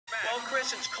Well,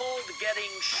 Chris, it's called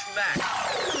getting smacked.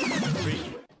 3,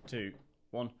 2,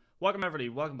 1. Welcome everybody,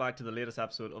 welcome back to the latest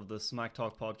episode of the Smac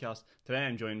Talk podcast. Today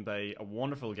I'm joined by a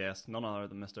wonderful guest, none other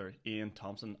than Mr. Ian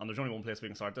Thomson. And there's only one place we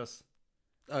can start this.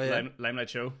 Oh yeah. Limelight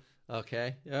Show.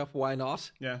 Okay. Yeah. Why not?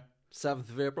 Yeah. 7th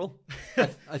of April.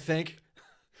 I think.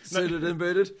 Suited and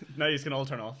booted. Now you can all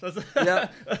turn off. That's, Yeah.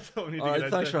 that's what we need to All get right.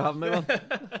 out Thanks there. for having me, man.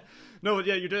 No, but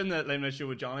yeah, you're doing the Limelight Show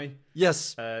with Johnny.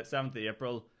 Yes. 7th of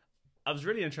April. I was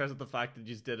really interested in the fact that you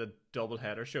just did a double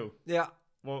header show. Yeah.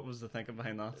 What was the thinking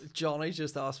behind that? Johnny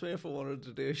just asked me if I wanted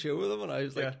to do a show with him, and I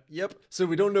was like, Yeah. "Yep." So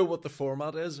we don't know what the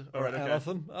format is or Alright, okay.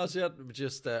 anything as yet. We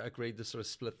just agreed to sort of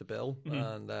split the bill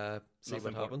and see That's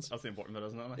what the happens. That's the important bit,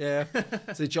 isn't it? Yeah.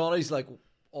 So Johnny's like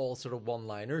all sort of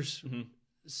one-liners,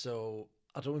 so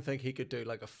I don't think he could do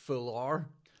like a full hour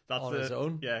on his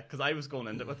own. Yeah, because I was going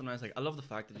into it with him and I was like, I love the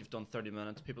fact that you've done 30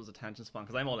 minutes, people's attention span,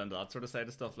 because I'm all into that sort of side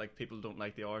of stuff, like people don't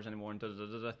like the hours anymore and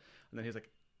da-da-da-da-da. And then he's like,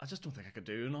 I just don't think I could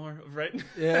do an hour of writing.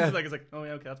 Yeah. It's like, oh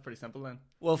yeah, okay, that's pretty simple then.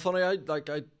 Well, funny, I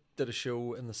did a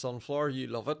show in the Sunflower, You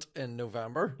Love It, in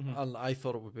November, and I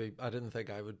thought it would be, I didn't think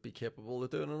I would be capable of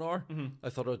doing an hour. I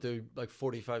thought I'd do like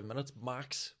 45 minutes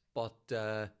max, but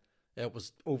it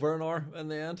was over an hour in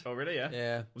the end. Oh really? Yeah.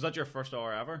 Yeah. Was that your first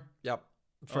hour ever? Yep.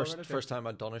 right, okay. First time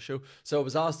I'd done a show. So I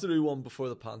was asked to do one before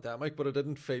the pandemic, but I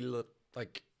didn't feel that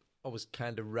like I was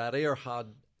kind of ready or had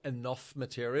enough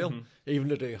material even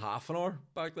to do half an hour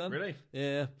back then. Really?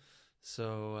 Yeah.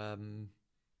 So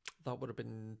that would have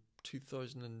been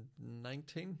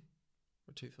 2019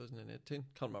 or 2018.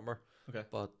 Can't remember. Okay.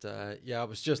 But yeah, I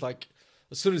was just like,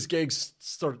 as soon as gigs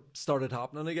started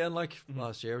happening again, like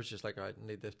last year, I was just like, all right, I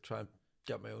need to try and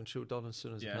get my own show done as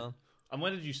soon as I Yeah. can. And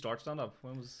when did you start stand up?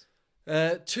 When was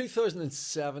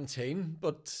 2017,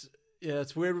 but yeah,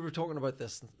 it's weird. We were talking about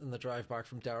this in the drive back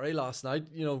from Derry last night.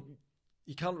 You know,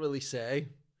 you can't really say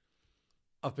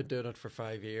I've been doing it for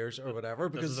 5 years or whatever,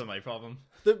 this because isn't my problem.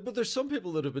 but there's some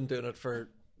people that have been doing it for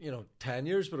 10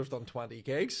 years, but have done 20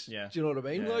 gigs. Yeah. Do you know what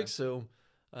I mean? Yeah. Like, so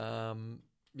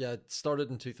yeah, it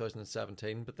started in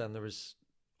 2017, but then there was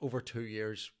over 2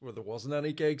 years where there wasn't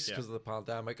any gigs because of the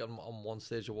pandemic, and on one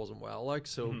stage it wasn't well. Like,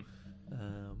 so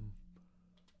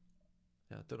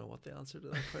yeah, I don't know what the answer to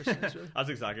that question is. Really. That's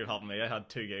exactly what happened to me. I had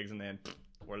 2 gigs and then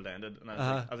world ended, and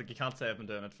I was like, you can't say I've been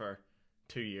doing it for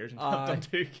 2 years and I've done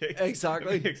 2 gigs.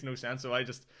 Exactly. It makes no sense. So I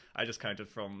just counted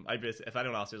from, if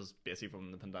anyone else, it was basically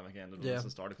from the pandemic ended when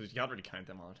this started, because you can't really count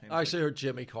them all the time. I actually heard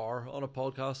Jimmy Carr on a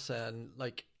podcast saying,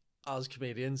 like, as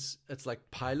comedians, it's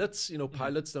like pilots. You know,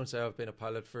 pilots don't say I've been a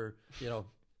pilot for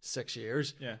 6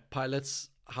 years. Yeah. Pilots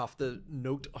have to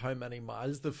note how many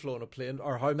miles they've flown a plane,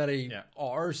 or how many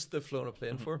hours they've flown a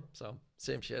plane for. So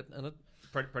same shit, innit?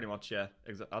 Pretty much, yeah.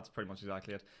 That's pretty much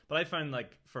exactly it. But I find,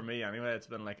 like, for me anyway, it's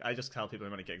been like, I just tell people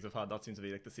how many gigs I've had. That seems to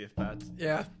be like the safe bet.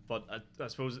 Yeah. But I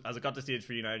suppose as it got to stage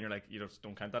for you now, and you're like, you just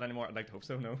don't count that anymore. I'd like to hope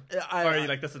so. No. Yeah, or are you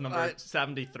like, this is number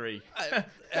 73?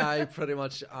 I pretty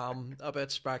much am a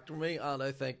bit spectrum me, and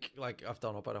I think like I've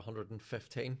done about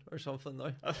 115 or something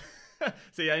now.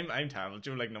 See, I'm terrible. Do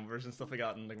you know, like, numbers and stuff like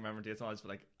that, and like remember dates and all this, but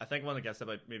like I think when it gets to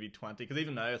about maybe 20, because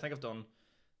even now I think I've done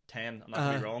 10. I'm not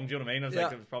gonna be wrong. Do you know what I mean? I was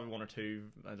like, it was probably 1 or 2.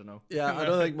 I don't know. Yeah, I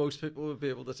don't think most people would be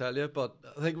able to tell you, but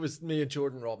I think it was me and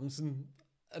Jordan Robinson.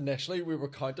 Initially, we were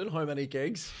counting how many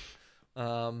gigs,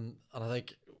 and I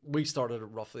think we started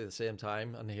at roughly the same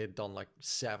time, and he had done like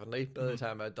 70 by the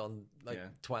time I'd done like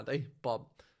 20. But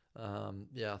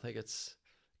yeah, I think it's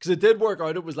because it did work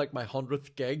out. It was like my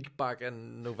 100th gig back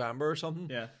in November or something.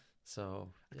 Yeah. So,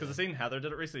 because I seen Heather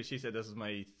did it recently. She said this is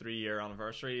my 3-year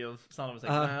anniversary of stand-up. I was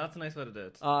like, nah, that's a nice way to do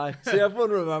it. See, everyone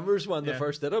remembers when they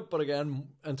first did it, but again,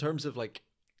 in terms of like,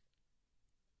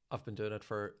 I've been doing it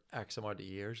for X amount of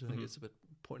years. I think it's a bit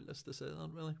pointless to say that,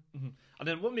 really. And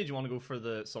then, what made you want to go for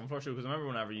the Sunflower show? Because I remember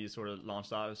whenever you sort of launched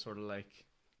that, it was sort of like,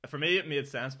 for me, it made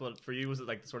sense, but for you, was it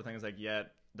like the sort of thing? Is like, yeah,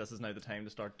 this is now the time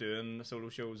to start doing solo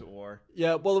shows, or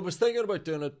yeah, well, I was thinking about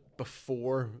doing it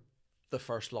before the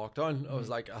first lockdown. I was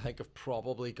like, I think I've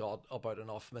probably got about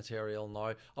enough material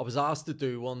now. I was asked to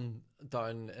do one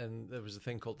down in, there was a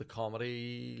thing called the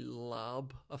Comedy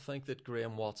Lab, I think, that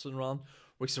Graham Watson ran,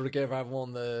 which sort of gave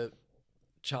everyone the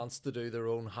chance to do their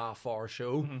own half-hour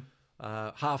show,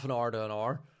 half an hour to an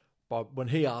hour. But when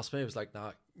he asked me, I was like,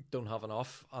 nah, don't have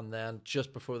enough. And then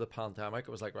just before the pandemic,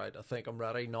 I was like, right, I think I'm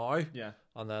ready now. Yeah.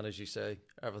 And then, as you say,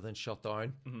 everything shut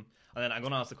down. And then I'm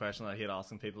going to ask the question that I hate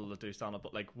asking people that do stand-up,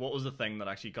 but like, what was the thing that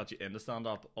actually got you into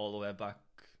stand-up all the way back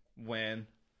when?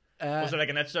 Was there like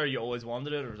an itch there you always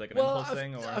wanted it, or was it like an impulse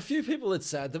thing? Or? A few people had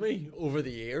said to me over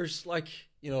the years, like,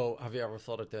 you know, have you ever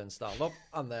thought of doing stand-up?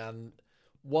 And then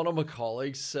one of my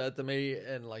colleagues said to me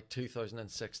in like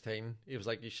 2016, he was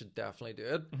like, you should definitely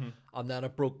do it. And then I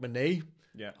broke my knee.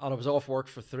 Yeah. And I was off work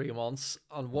for 3 months.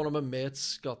 And one of my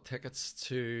mates got tickets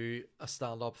to a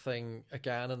stand-up thing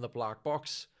again in the Black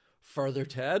Box, Father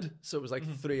Ted. So it was like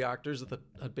 3 actors that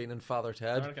had been in Father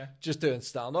Ted, just doing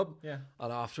stand-up. Yeah.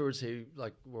 And afterwards, we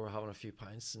were having a few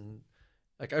pints, and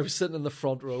like I was sitting in the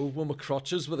front row with my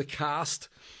crutches with a cast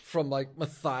from like my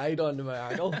thigh down to my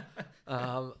ankle.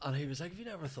 And he was like, have you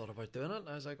never thought about doing it? And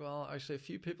I was like, well, actually a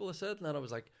few people have said. And then I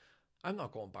was like, I'm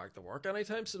not going back to work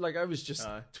anytime. So like I was just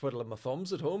twiddling my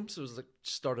thumbs at home. So I was like,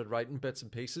 started writing bits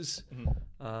and pieces.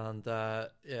 And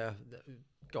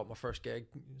got my first gig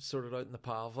sorted out in the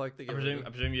pav. Like I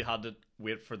presume you had to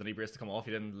wait for the knee brace to come off.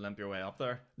 You didn't limp your way up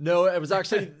there. No, it was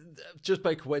actually just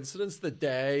by coincidence. The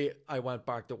day I went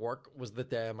back to work was the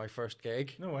day of my first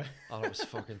gig. No way. And it was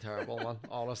fucking terrible, man.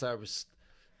 Honestly, I was.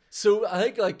 So I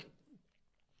think like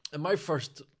in my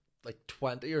first like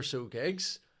 20 or so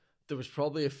gigs, there was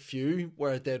probably a few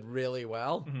where I did really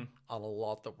well and a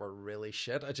lot that were really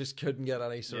shit. I just couldn't get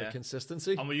any sort of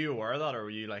consistency. And were you aware of that, or were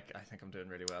you like, I think I'm doing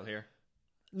really well here?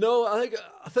 No, I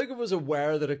think I was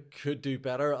aware that it could do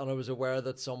better, and I was aware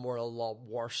that some were a lot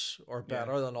worse or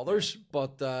better than others.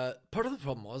 But part of the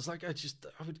problem was like I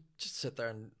would just sit there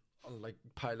and like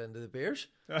pile into the beers,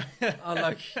 and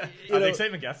like the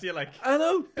excitement gets you. Like I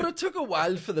know, but it took a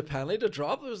while for the penny to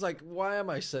drop. It was like, why am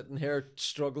I sitting here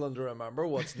struggling to remember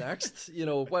what's next?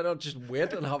 Why not just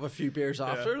wait and have a few beers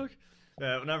after? Like.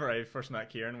 Whenever I first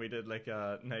met Kieran, we did like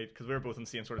a night, because we were both in the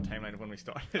same sort of timeline of when we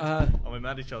started, and we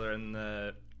met each other in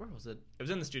the, where was it? It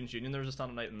was in the Students' Union. There was a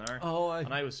stand-up night in there.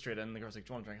 And I was straight in. The girl was like,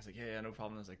 do you want a drink? I was like, yeah, no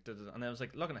problem. I was like, and I was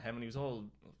like looking at him, and he was all,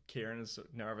 Kieran is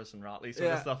nervous and rattly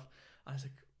sort of stuff. And I was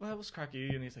like, well, what's crack you?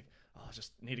 And he's like, oh, I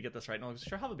just need to get this right. And I was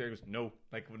sure, have a beer. He goes, no,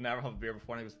 like would never have a beer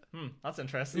before. And he goes, that's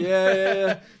interesting.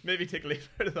 Yeah. Maybe take a leaf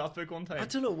out of that book one time. I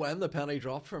don't know when the penny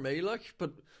dropped for me, like,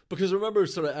 but because I remember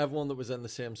sort of everyone that was in the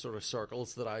same sort of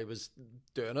circles that I was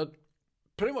doing it,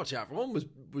 pretty much everyone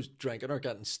was drinking or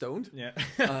getting stoned. Yeah.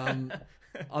 And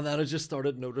then I just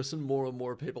started noticing more and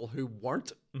more people who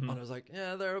weren't, and I was like,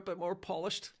 yeah, they're a bit more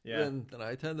polished than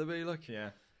I tend to be, like. Yeah.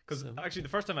 Because actually, the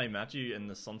first time I met you in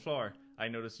the Sunflower, I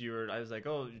noticed I was like,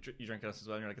 oh, you drink this as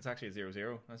well? And you're like, it's actually a 0-0.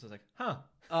 And I was like, huh.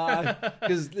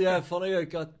 Because, funny,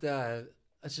 I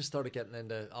just started getting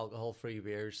into alcohol-free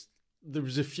beers. There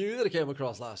was a few that I came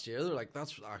across last year. They're like,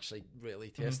 that's actually really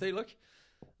tasty, look.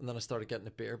 And then I started getting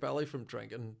a beer belly from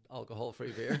drinking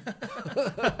alcohol-free beer.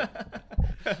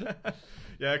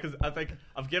 Yeah, because I think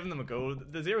I've given them a go.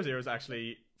 The 0-0 is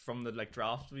actually from the like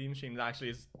draft machine. It actually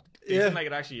is. Like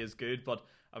it actually is good, but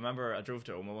I remember I drove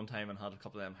to Oma one time and had a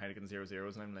couple of them Heineken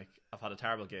 0-0s, and I'm like, I've had a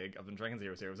terrible gig. I've been drinking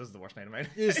 0-0s. This is the worst night of mine.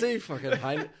 You see, fucking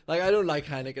Heineken. Like, I don't like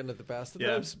Heineken at the best of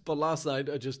times, but last night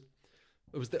it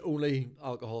was the only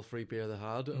alcohol-free beer they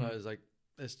had, and I was like,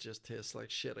 this just tastes like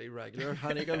shitty regular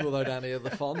Heineken without any of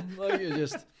the fun. Like, you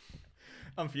just.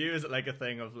 And for you, is it like a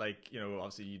thing of like,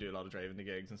 obviously you do a lot of driving to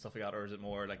gigs and stuff like that, or is it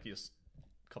more like you just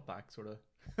cut back sort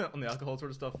of on the alcohol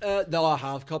sort of stuff? No, I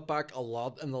have cut back a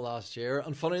lot in the last year.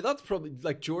 And funny, that's probably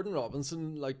like Jordan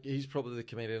Robinson, like he's probably the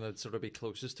comedian I'd sort of be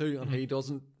closest to, and he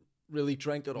doesn't really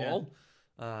drink at all.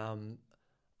 And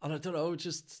I don't know,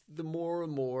 just the more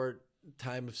and more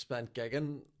time I've spent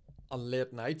gigging on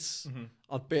late nights,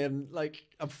 I've been like,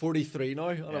 I'm 43 now,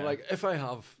 and I'm like, if I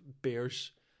have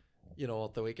beers,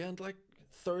 at the weekend, like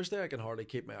Thursday I can hardly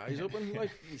keep my eyes open.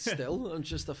 Like still, I'm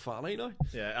just a fanny now.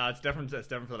 Yeah, it's different. It's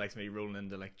different for like me rolling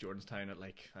into like Jordanstown at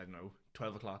like, I don't know,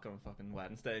 12 o'clock on a fucking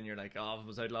Wednesday, and you're like, oh, I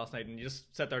was out last night, and you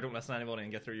just sit there, don't listen to anybody,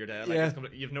 and get through your day. Like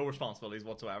you have no responsibilities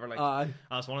whatsoever. Like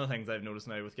that's one of the things I've noticed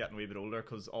now with getting a wee bit older,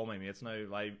 because all my mates now,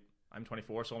 I'm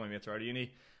 24, so all my mates are out of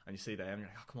uni, and you see them, and you're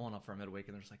like, oh, come on up for a midweek,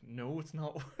 and they're just like, no, it's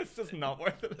not. It's just not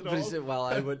worth it at all. Well,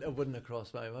 I wouldn't have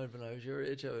crossed my mind when I was your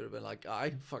age. I would have been like,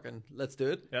 aye, fucking, let's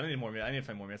do it. Yeah, I need to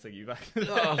find more mates like you back.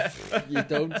 You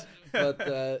don't. But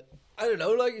I don't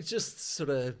know, like, it's just sort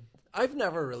of, I've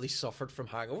never really suffered from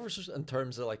hangovers in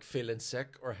terms of like feeling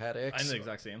sick or headaches. I'm the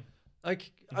exact same.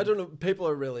 Like, I don't know, people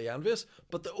are really envious,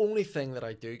 but the only thing that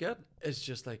I do get is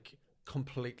just like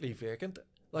completely vacant.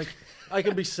 Like, I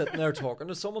can be sitting there talking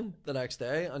to someone the next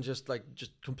day and just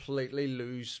completely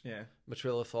lose my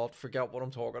trail of thought, forget what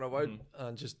I'm talking about,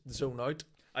 and just zone out.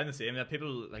 I'm the same. Yeah,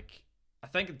 people, like, I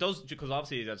think it does, because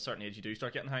obviously at a certain age you do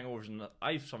start getting hangovers, and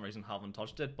I for some reason haven't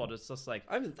touched it, but it's just like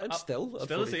I'm still at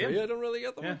 43, the same. I don't really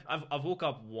get them. Yeah, I've woke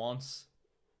up once.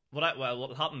 What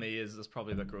will happen to me is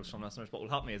probably a bit gross from listeners, but what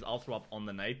will happen to me is I'll throw up on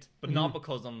the night, but not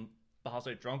because I'm pass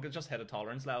out drunk. It just hit a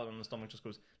tolerance level, and my stomach just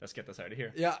goes, let's get this out of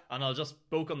here. Yeah. And I'll just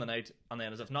boke on the night, and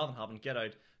then as if nothing happened, get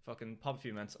out, fucking pop a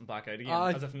few minutes, and back out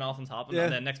again, as if nothing's happened.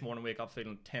 And then next morning wake up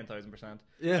feeling 10,000%.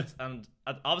 Yeah. And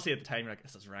obviously at the time you're like,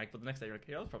 this is rank, but the next day you're like,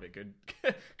 yeah, that's probably a good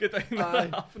thing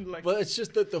that happened. Like, but it's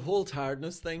just that the whole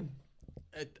tiredness thing.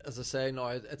 As I say, now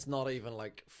it's not even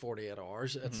like 48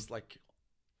 hours. It's like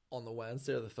on the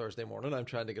Wednesday or the Thursday morning, I'm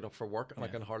trying to get up for work and I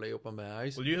can hardly open my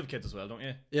eyes. Well, you have kids as well, don't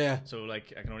you? Yeah. So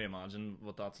like, I can only imagine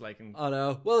what that's like. And I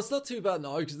know. Well, it's not too bad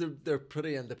now because they're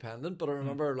pretty independent. But I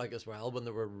remember like as well when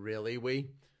they were really wee,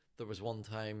 there was one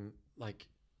time like,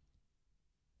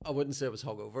 I wouldn't say I was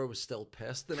hungover. I was still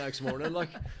pissed the next morning.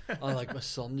 Like, and like my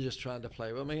son just trying to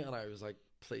play with me, and I was like,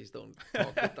 please don't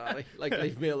talk with daddy. Like,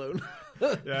 leave me alone.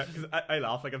 Yeah, because I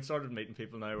laugh. Like, I've started meeting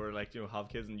people now who are like, you know, have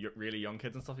kids and really young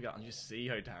kids and stuff like that, and you see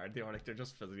how tired they are. Like, they're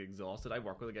just physically exhausted. I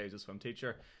work with a guy who's a swim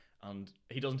teacher, and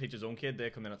he doesn't teach his own kid.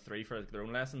 They come in at 3 for like, their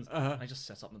own lessons. And I just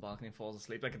sits up in the balcony and falls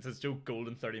asleep. Like, it's his Joe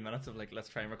golden 30 minutes of like, let's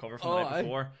try and recover from the night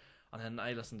before. And then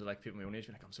I listen to like people my own age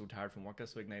be like, I'm so tired from work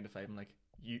this week, 9 to 5. I'm like,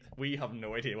 we have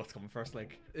no idea what's coming first.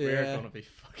 Like, we're gonna be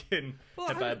fucking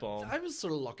hit by a bomb. I was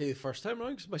sort of lucky the first time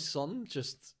around because my son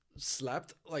just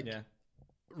slept like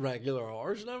regular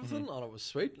hours and everything, and it was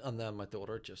sweet. And then my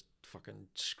daughter just fucking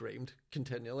screamed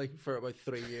continually for about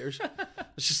 3 years.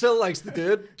 She still likes to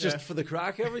do it just for the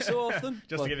crack every so often,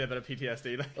 just to give you a bit of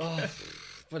PTSD. Like.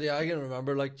 But yeah, I can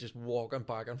remember like just walking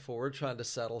back and forward trying to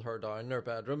settle her down in her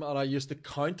bedroom, and I used to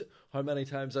count how many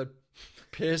times I'd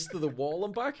pace to the wall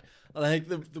and back, and I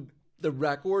think the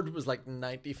record was like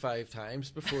 95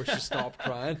 times before she stopped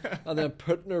crying. And then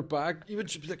putting her back, you would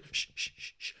just be like shh, shh,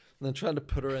 shh, shh, and then trying to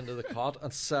put her into the cot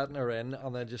and setting her in,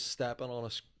 and then just stepping on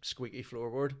a squeaky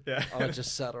floorboard, and I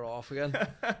just set her off again.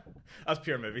 That's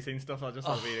pure movie scene stuff. I'll just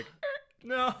be like,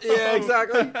 no. Yeah,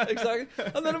 exactly.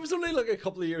 And then it was only like a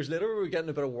couple of years later we were getting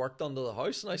a bit of work done to the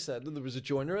house, and I said there was a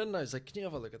joiner in, and I was like, can you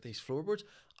have a look at these floorboards?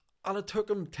 And it took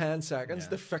him 10 seconds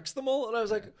to fix them all, and I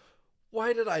was like,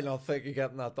 why did I not think of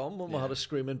getting that done when we had a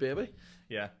screaming baby?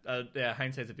 Yeah,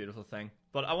 hindsight's a beautiful thing.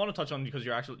 But I want to touch on because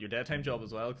your daytime job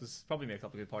as well, because it probably makes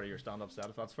up a good part of your stand-up set,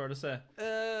 if that's fair to say.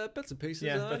 Bits and pieces.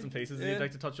 Yeah, bits and pieces. You'd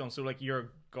like to touch on. So, like, you're a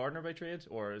gardener by trade,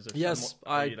 or is it? Yes,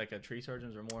 are you like a tree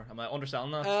surgeon or more? Am I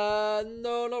underselling that?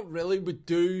 No, not really. We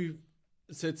do.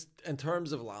 So it's in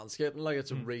terms of landscaping, like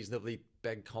it's a reasonably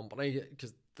big company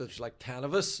because there's like 10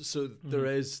 of us. So there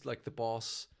is like the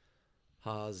boss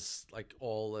has like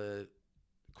all the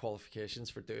qualifications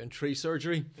for doing tree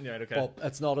surgery. Yeah, okay. But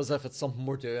it's not as if it's something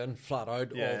we're doing flat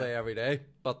out all day every day.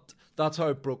 But that's how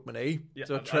I broke my knee. Yeah,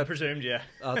 so I presumed,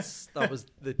 that was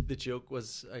the joke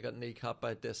was I got kneecapped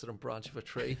by a dissident branch of a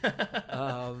tree.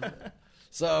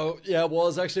 So yeah, it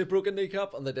was actually a broken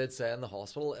kneecap, and they did say in the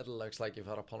hospital it looks like you've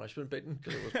had a punishment beating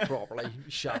because it was properly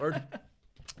shattered.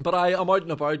 But I'm out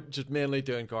and about just mainly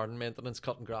doing garden maintenance,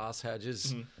 cutting grass,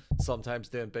 hedges, sometimes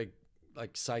doing big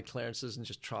like side clearances and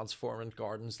just transforming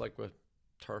gardens like with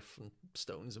turf and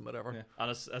stones and whatever. Yeah.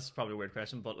 And that's probably a weird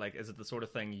question, but like, is it the sort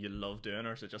of thing you love doing,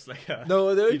 or is it just like no,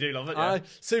 I do. You do love it? Yeah.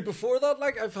 See, before that,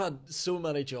 like I've had so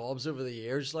many jobs over the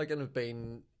years, like, and I've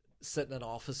been sitting in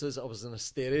offices. I was an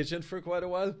estate agent for quite a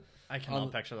while. I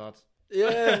cannot picture that.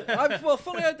 Yeah,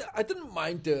 funny, I didn't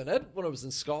mind doing it when I was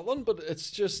in Scotland, but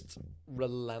it's just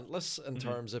relentless in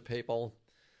terms of people.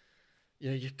 You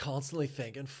know, you're constantly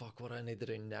thinking, fuck, what I need to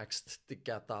do next to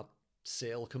get that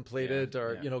sale completed,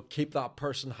 or you know, keep that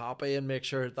person happy and make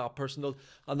sure that person does.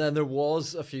 And then there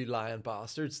was a few lying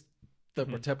bastards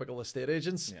that were typical estate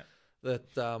agents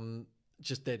that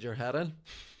just did your head in.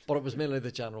 But it was mainly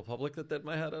the general public that did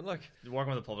my head in. Like,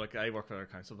 working with the public, I work at our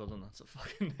council building. That's a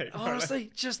fucking nightmare.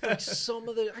 Honestly, just like some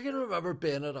of the, I can remember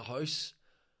being at a house,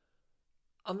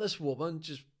 and this woman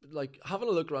just like having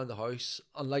a look around the house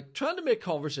and like trying to make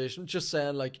conversation, just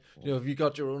saying like, you know, have you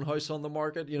got your own house on the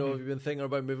market? You know, have you been thinking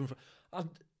about moving? And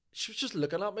she was just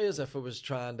looking at me as if I was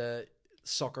trying to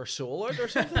suck her soul out or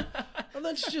something. And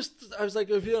then I was like,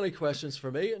 have you any questions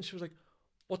for me? And she was like,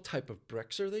 what type of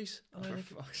bricks are these? And I'm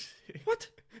like, what?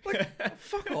 Like,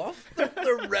 fuck off.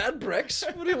 They're red bricks.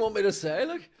 What do you want me to say?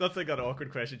 Like, that's like an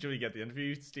awkward question. Do you get the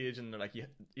interview stage and they're like,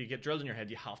 you get drilled in your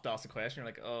head, you have to ask a question.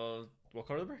 You're like, what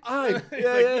colour are the bricks? Aye,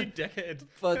 You dickhead.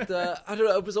 But I don't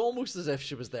know, it was almost as if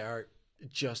she was there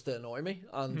just to annoy me,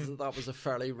 and that was a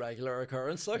fairly regular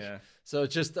occurrence. Like, so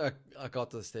just I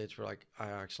got to the stage where like I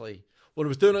actually, when I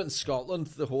was doing it in Scotland,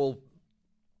 the whole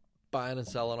buying and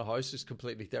selling a house is a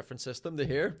completely different system to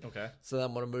here. Okay. So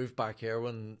then when I moved back here,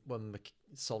 when my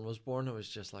son was born, I was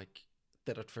just like,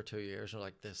 did it for 2 years, and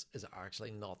like, this is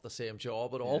actually not the same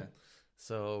job at all.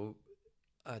 So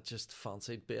I just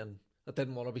fancied being I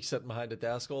didn't want to be sitting behind a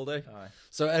desk all day. Aye.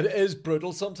 So it is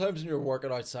brutal sometimes when you're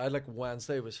working outside. Like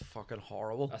Wednesday was fucking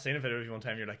horrible. I seen a video of you one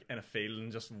time. You're like in a field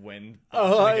and just wind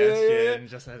Oh, against you, yeah. and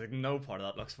just like no part of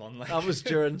that looks fun. Like That was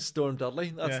during Storm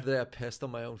Dudley. That's Yeah. the day I pissed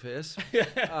on my own face.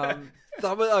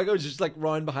 That was, I was just like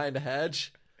round behind a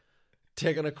hedge,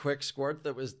 taking a quick squirt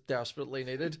that was desperately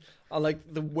needed. And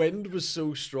like the wind was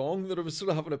so strong that I was sort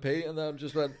of having to pee, and then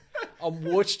just went and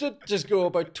watched it just go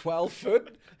about 12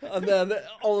 foot, and then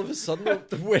all of a sudden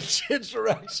the wind changed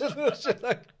direction. It was just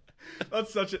like,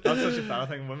 that's such a bad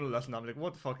thing. Women will listen. I'm like,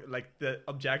 what the fuck? Like the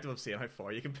objective of seeing how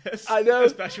far you can piss. I know.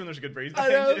 Especially when there's a good breeze I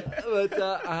behind know, you.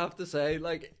 but I have to say,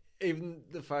 like, even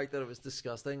the fact that it was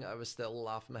disgusting, I was still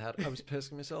laughing my head. I was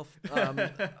pissing myself.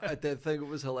 I did think it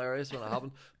was hilarious when it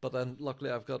happened, but then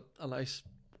luckily I've got a nice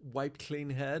wiped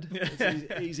clean head.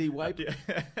 It's easy wipe.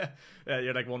 Yeah,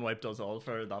 you're like one wipe does all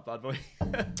for that bad boy.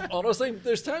 Honestly,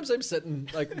 there's times I'm sitting,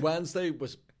 like Wednesday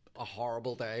was a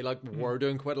horrible day. Like we're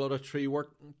doing quite a lot of tree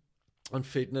work and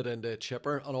feeding it into a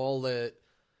chipper, and all the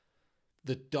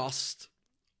dust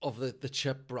of the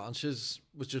chip branches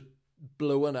was just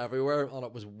blowing everywhere, and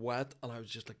it was wet, and I was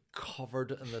just like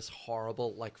covered in this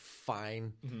horrible like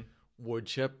fine wood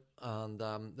chip. And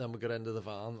then we got into the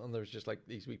van, and there's just like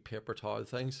these wee paper towel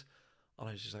things, and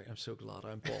I was just like, I'm so glad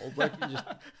I'm bald. Like, you just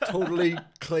totally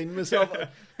cleaned myself.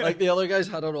 Like the other guys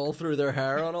had it all through their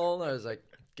hair and all, and I was like,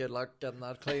 good luck getting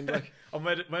that cleaned. Like,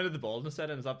 When did the baldness set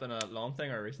in? Has that been a long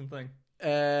thing or a recent thing?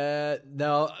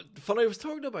 no, funny, I was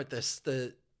talking about this.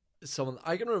 Someone,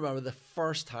 I can remember the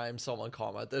first time someone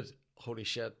commented, "Holy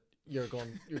shit, you're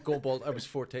going bald." I was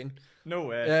 14. No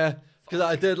way. Yeah, because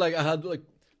I had like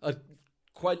a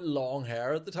quite long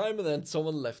hair at the time, and then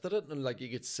someone lifted it, and like you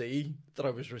could see that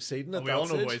I was receding. At we that all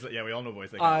know stage. boys. We all know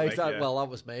boys. Exactly. Well, that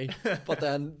was me. But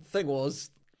then thing was,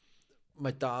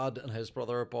 my dad and his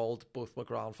brother are bald. Both my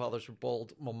grandfathers were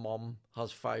bald. My mum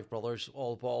has 5 brothers,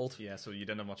 all bald. Yeah, so you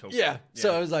didn't have much hope. Yeah.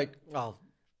 So I was like, well,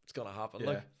 it's gonna happen. Yeah.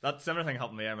 Like, That similar thing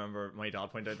happened to me. I remember my dad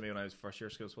pointed out to me when I was first year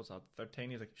school. What's that?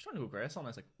 13. He's like, "You're trying to go grey son." I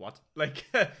was like, "What?" Like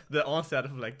the onset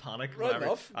of like panic. Right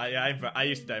enough. I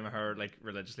used to dye my hair like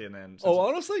religiously, and then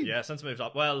honestly, yeah, since I moved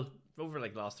up, well, over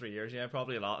like the last 3 years, yeah,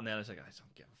 probably a lot. And then I was like, I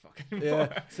don't give a fuck anymore.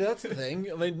 Yeah. See, that's the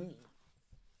thing. I mean,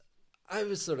 I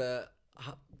was sort of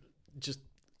just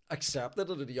accepted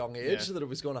at a young age that it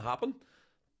was going to happen,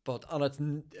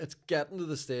 and it's getting to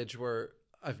the stage where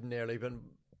I've nearly been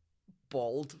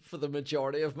bald for the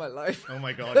majority of my life. Oh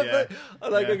my god, yeah.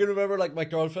 I can remember like my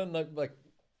girlfriend, like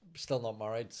still not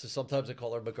married, so sometimes I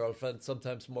call her my girlfriend,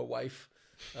 sometimes my wife.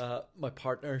 My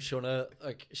partner Shona,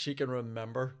 like she can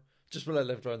remember just when I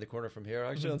lived around the corner from here,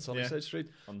 actually on Sunnyside Street.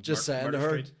 On just saying to her,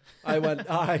 Street. I went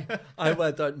out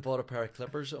and bought a pair of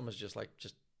clippers and was just like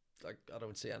I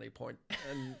don't see any point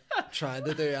in trying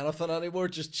to do anything anymore.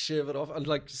 Just shave it off. And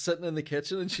like sitting in the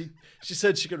kitchen, and she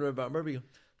said she can remember me.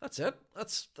 That's it.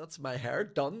 That's my hair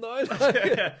done now.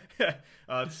 yeah.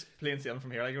 It's plain sailing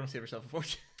from here. Like, you want to save yourself a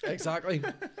fortune. Exactly.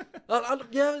 and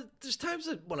yeah, there's times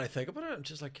that when I think about it, I'm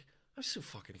just like, I'm so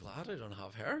fucking glad I don't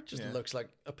have hair. It just looks like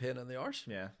a pain in the arse.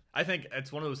 Yeah, I think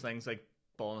it's one of those things like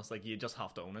baldness. Like you just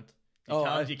have to own it.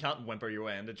 You can't whimper your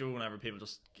way into it. Whenever people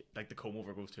just like the comb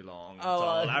over goes too long,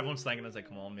 everyone's thinking it's like,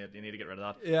 come on, mate, you need to get rid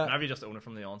of that. Yeah. Whenever you just own it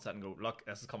from the onset and go, look,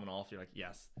 this is coming off, you're like,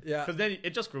 yes. Yeah. Because then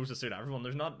it just grows to suit everyone.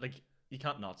 There's not like you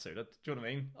can't not suit it. Do you know what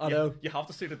I mean? I know. You have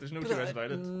to suit it. There's no two ways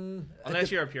about it. Unless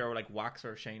you're a pure like wax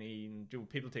or shiny, and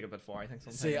people take it a bit far. I think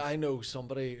sometimes. See, I know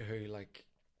somebody who like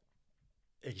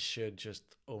he should just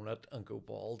own it and go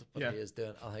bald, but he is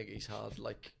doing. I think he's had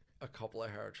like a couple of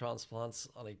hair transplants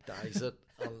and he dyes it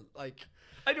and like.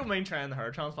 I don't mind trying the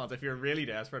hair transplants if you're really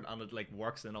desperate and it like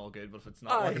works, then all good. But if it's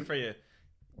not working for you,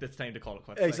 it's time to call it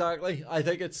quits. Exactly. I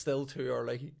think it's still too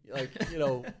early. Like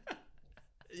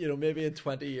maybe in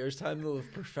 20 years' time they'll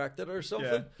have perfected it or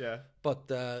something. Yeah.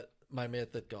 But my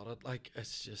mate that got it, like,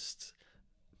 it's just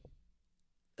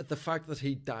the fact that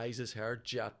he dyes his hair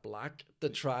jet black to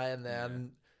try and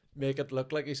then make it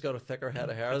look like he's got a thicker head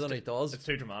of hair than he does. It's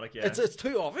too dramatic. Yeah. It's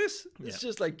too obvious. It's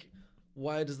just like,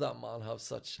 why does that man have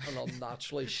such an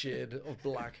unnaturally shade of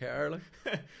black hair?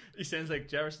 Like, he sounds like,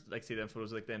 do you ever like see them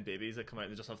photos of like them babies that come out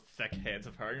and they just have thick heads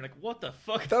of hair? And you're like, what the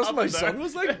fuck? That's what my son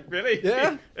was like. Really?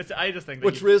 Yeah. I just think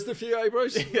which raised a few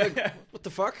eyebrows. Like, what the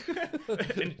fuck?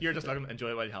 And you're just looking,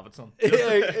 enjoy it while you have it, son.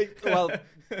 Well,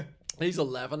 he's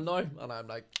 11 now, and I'm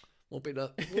like, won't be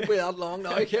that long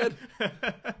now, kid.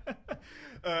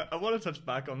 I want to touch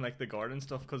back on like the garden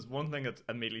stuff, because one thing that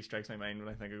immediately strikes my mind when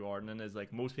I think of gardening is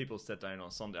like most people sit down on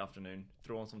a Sunday afternoon,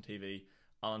 throw on some TV,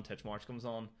 Alan Titchmarsh comes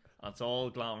on, and it's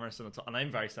all glamorous, and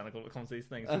I'm very cynical when it comes to these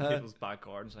things. People's back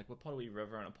gardens, like, we'll put a wee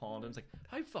river and a pond, and it's like,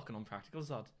 how fucking unpractical is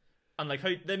that? And like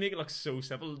how they make it look so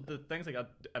simple. The things like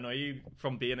that annoy you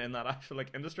from being in that actual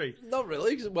like industry. Not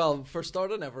really. Well, for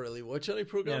start, I never really watch any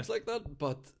programs like that.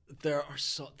 But there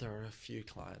are a few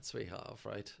clients we have,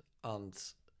 right? And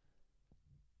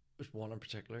there's one in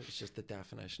particular. It's just the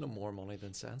definition of more money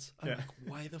than sense. I'm like,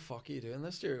 why the fuck are you doing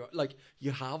this to your garden? Like,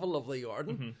 you have a lovely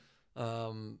garden,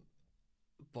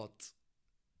 but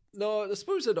no, I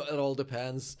suppose it all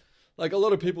depends. Like, a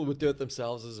lot of people would do it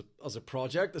themselves as a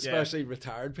project, especially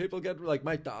retired people get, like,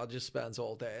 my dad just spends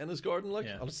all day in his garden, like,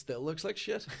 and it still looks like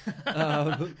shit.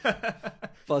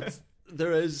 But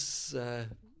there is,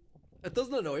 it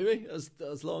doesn't annoy me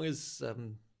as long as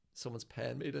someone's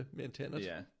paying me to maintain it.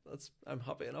 Yeah. I'm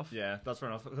happy enough. Yeah, that's fair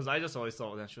enough. Because I just always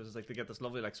thought with shows is like they get this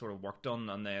lovely like sort of work done,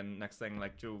 and then next thing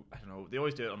like Joe, I don't know, they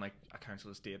always do it on like a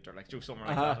council estate or like Joe somewhere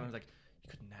like that, and I was like, you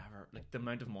could never, like the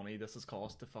amount of money this has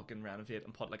cost to fucking renovate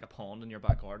and put like a pond in your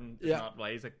back garden is not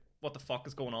wise. Like, what the fuck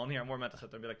is going on here? And we're meant to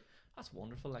sit there and be like, that's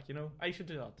wonderful, like, you know, I should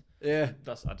do that. Yeah,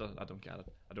 I don't get it.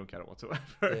 I don't get it whatsoever.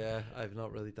 Yeah, I've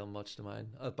not really done much to mine.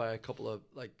 I'd buy a couple of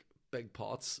like big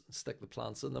pots, stick the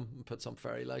plants in them, and put some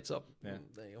fairy lights up. Yeah,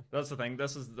 there you go. That's the thing.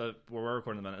 This is where we're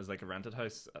recording at the minute is like a rented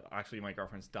house. Actually, my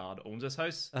girlfriend's dad owns this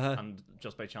house, and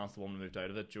just by chance, the woman moved out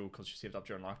of it, Joe, because she saved up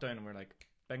during lockdown, and we're like,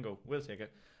 bingo, we'll take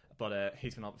it. But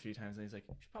he's been up a few times, and he's like,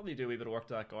 you should probably do a wee bit of work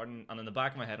to that garden. And in the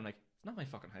back of my head, I'm like, it's not my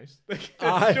fucking house. Like,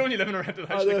 you only live in a rented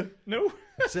house. Like, no.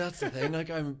 See, that's the thing. Like,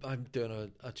 I'm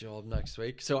doing a job next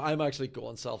week, so I'm actually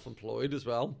going self-employed as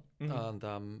well,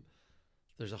 and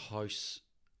there's a house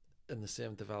in the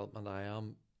same development I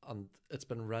am, and it's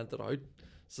been rented out.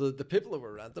 So the people that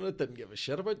were renting it didn't give a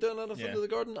shit about doing anything to the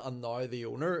garden, and now the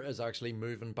owner is actually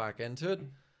moving back into it,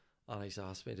 and he's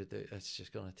asked me to do. It's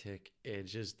just going to take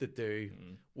ages to do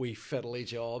wee fiddly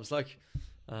jobs, like.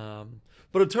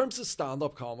 But in terms of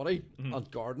stand-up comedy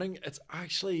and gardening, it's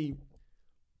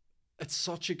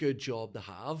such a good job to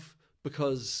have,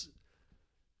 because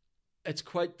it's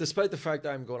quite, despite the fact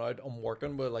that I'm going out and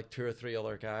working with like 2 or 3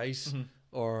 other guys.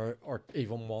 Or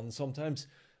even one sometimes,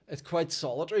 it's quite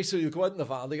solitary. So you go out in the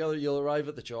van together, you'll arrive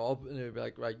at the job, and you'll be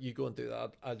like, right, you go and do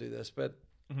that, I'll do this bit,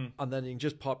 and then you can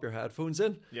just pop your headphones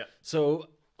in. Yeah. So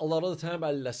a lot of the time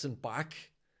I listen back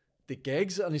the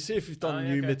gigs, and you see if you've done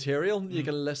new material, you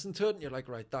can listen to it, and you're like,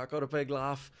 right, that got a big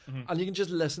laugh, and you can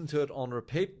just listen to it on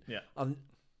repeat. Yeah. And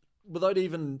without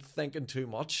even thinking too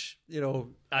much, you know.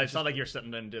 It's not like you're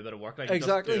sitting down and do a bit of work. Like,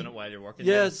 exactly. You're just doing it while you're working.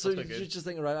 Yeah, so you're just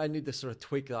thinking, right, I need to sort of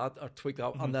tweak that,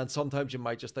 and then sometimes you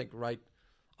might just think, right,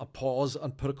 I'll pause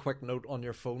and put a quick note on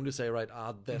your phone to say, right,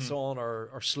 add this on,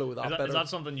 or slow that bit. Is that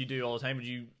something you do all the time? Would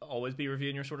you always be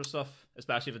reviewing your sort of stuff,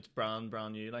 especially if it's brand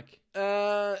new, like?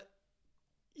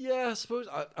 Yeah, I suppose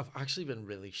I've actually been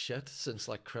really shit since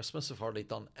like Christmas. I've hardly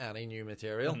done any new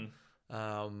material.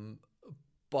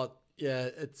 But yeah,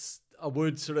 I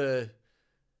would sort of,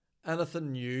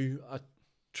 anything new, I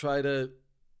try to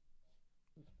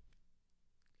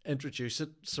introduce it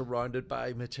surrounded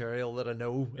by material that I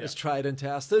know is tried and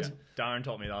tested. Yeah. Darren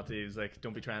taught me that. He was like,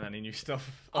 don't be trying any new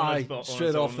stuff.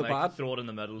 Straight off the bat. Throw it in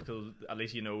the middle, because at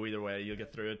least you know either way you'll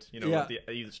get through it. You know,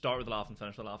 you start with the laugh and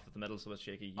finish with the laugh with the middle, so it's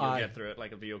shaky. You'll get through it,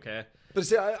 like, it'll be okay. But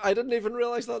see, I didn't even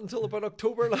realise that until about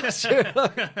October last year.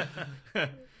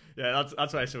 Yeah,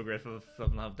 that's why I'm so grateful to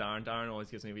have Darren. Darren always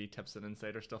gives me wee tips and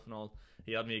insider stuff and all.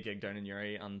 He had me a gig down in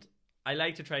Uri, and I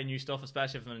like to try new stuff,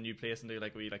 especially if I'm in a new place, and do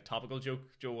like a wee like topical joke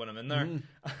when I'm in there. And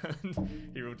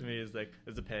he wrote to me, is like,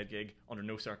 "It's a paid gig, under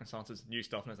no circumstances, new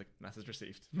stuff." And I was like, "Message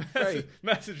received."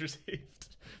 Message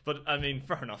received. But I mean,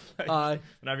 fair enough. Like,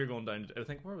 whenever you're going down, I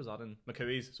think, where was that, in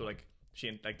McCooey's? So like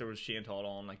Shane, like there was Shane Todd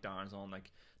on, like Darren's on,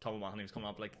 like Tom O'Mahony was coming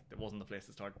up. Like, it wasn't the place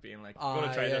to start being like, go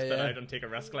to try this bit out and take a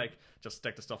risk. Like, just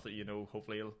stick to stuff that you know,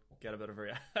 hopefully you'll get a bit of a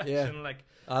reaction. Like,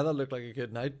 that looked like a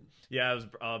good night. Yeah, it was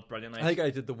a brilliant night. I think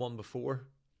I did the one before.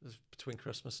 It was between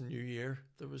Christmas and New Year.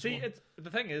 There was one. It's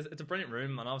the thing is, it's a brilliant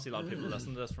room, and obviously a lot of people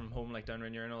listen to this from home, like down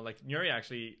around Newry. Like Newry,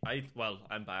 actually,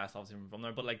 I'm biased obviously from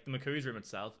there, but like the McCooey's room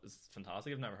itself is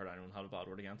fantastic. I've never heard anyone have a bad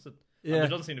word against it. Yeah, and there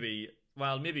doesn't seem to be.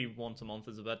 Well, maybe once a month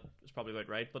is probably about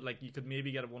right, but like you could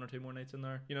maybe get 1 or 2 more nights in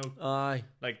there, you know.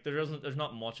 Like there's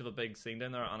not much of a big scene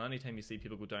down there, and anytime you see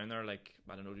people go down there, like,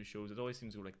 I don't know, do shows, it always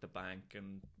seems to go like the Bank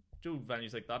and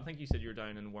venues like that. I think you said you were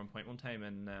down in Warren Point one time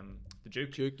in the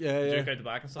Duke, Duke out the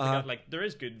back and stuff like that. Like, there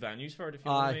is good venues for it, if you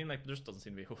know what I mean. Like, there just doesn't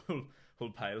seem to be a whole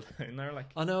pile down there. Like,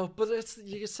 I know, but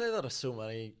you could say that of so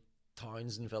many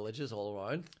towns and villages all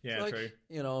around. Yeah, like, true.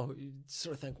 You know, you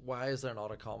sort of think, why is there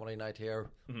not a comedy night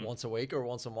here once a week or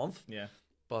once a month? Yeah.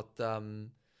 But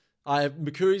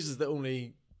McCooey's is the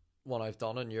only one I've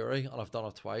done in Uri, and I've done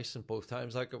it twice, and both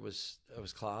times like it was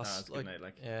class. It's a good night,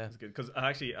 like, yeah, it's good because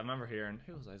I remember hearing,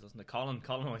 who was I listening to? Colin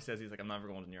always says, he's like, I'm never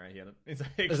going to Uri. I hate it. He's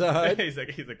like, is that right? he's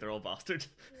like they're all bastards.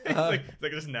 He's like I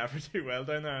just never do well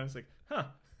down there. And I was like, huh.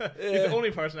 He's the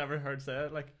only person I ever heard say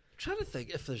it. Like, I'm trying to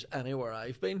think if there's anywhere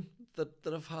I've been that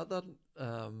I've had that.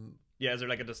 Yeah, is there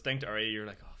like a distinct area you're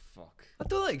like, oh fuck? I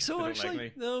don't think so, actually.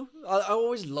 Like no, I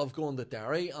always love going to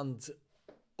Derry, and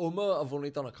Oma I've only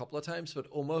done a couple of times, but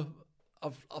Oma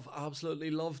I've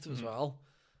absolutely loved as well.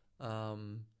 But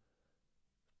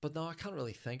no, I can't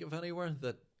really think of anywhere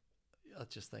that I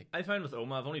just think. I found with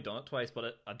Oma, I've only done it twice,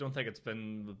 but I don't think it's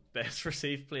been the best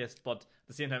received place. But at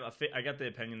the same time, I get the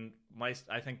opinion.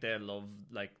 I think they love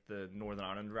like the Northern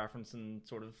Ireland referencing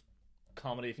sort of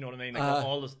comedy, if you know what I mean. Like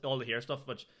all the hair stuff,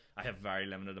 which I have very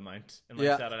limited amount in my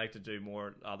set. I like to do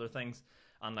more other things.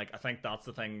 And like I think that's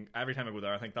the thing. Every time I go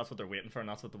there, I think that's what they're waiting for, and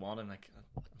that's what they want. And like,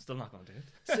 I'm still not going to do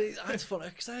it. See, that's funny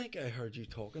because I think I heard you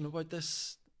talking about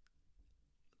this.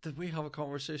 Did we have a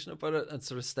conversation about it and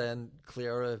sort of staying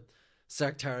clear of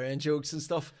sectarian jokes and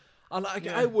stuff? And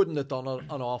I wouldn't have done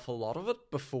an awful lot of it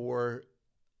before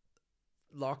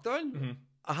lockdown. Mm-hmm.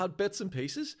 I had bits and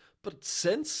pieces, but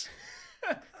since.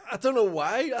 I don't know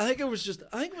why. I think it was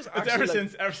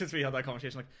actually ever since we had that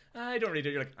conversation. Like, I don't really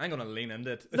do. You're like, I'm gonna lean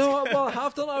into it. No, well, I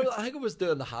have done. I think I was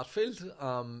doing the Hatfield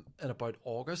in about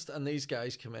August, and these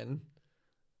guys come in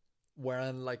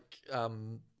wearing like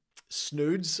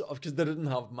snoods because they didn't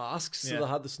have masks, so they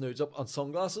had the snoods up and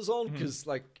sunglasses on because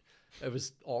like it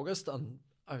was August, and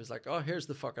I was like, oh, here's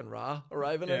the fucking Ra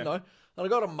arriving in now, and I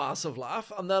got a massive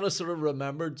laugh, and then I sort of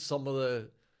remembered some of the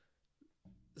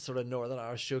sort of Northern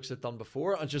Irish jokes I'd done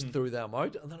before and just threw them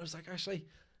out, and then I was like, actually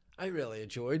I really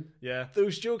enjoyed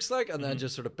those jokes, like, and then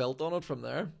just sort of built on it from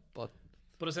there. But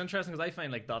it's interesting because I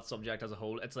find like that subject as a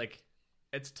whole, it's like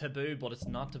it's taboo, but it's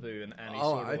not taboo in any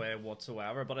sort of way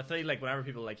whatsoever. But I feel like whenever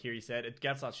people like hear you say it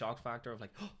gets that shock factor of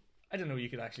like, oh, I didn't know you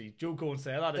could actually go and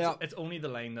say that. It's only the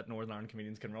line that Northern Ireland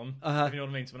comedians can run, if you know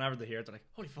what I mean. So whenever they hear it, they're like,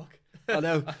 holy fuck. I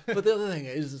know. But the other thing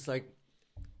is, it's like,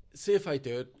 see if I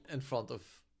do it in front of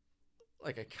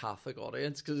like a Catholic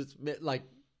audience, because it's like,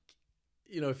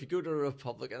 you know, if you go to a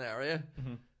Republican area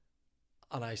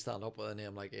and I stand up with a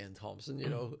name like Ian Thomson, you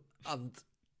know, and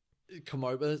come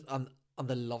out with it and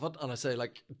they love it, and I say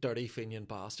like dirty Fenian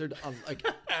bastard, and like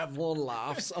everyone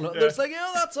laughs, and there's like,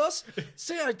 yeah, that's us.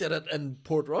 See, I did it in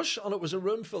Portrush, and it was a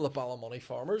room full of Ballymoney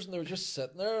farmers, and they were just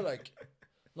sitting there like,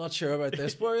 not sure about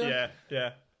this boy.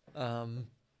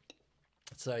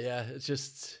 So yeah, it's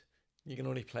just, you can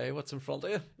only play what's in front of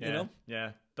you, you know?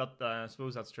 Yeah, that I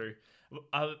suppose that's true.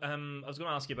 I was going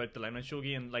to ask you about the Limelight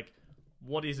Shogi, and like,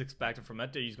 what he's expecting from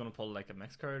it. Are you going to pull like a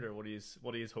mixed crowd, or what he's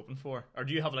hoping for? Or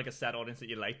do you have like a set audience that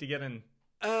you like to get in?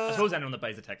 I suppose anyone that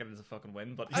buys a ticket is a fucking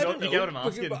win, but you get what I'm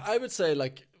asking. But I would say,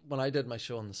 like, when I did my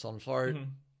show in the Sunflower,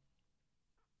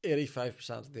 85%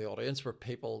 of the audience were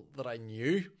people that I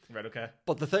knew. Right, okay.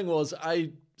 But the thing was,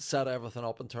 I set everything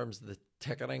up in terms of the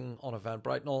ticketing on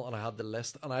Eventbrite and all, and I had the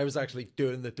list, and I was actually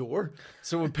doing the door.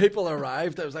 So when people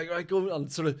arrived, I was like, right, go,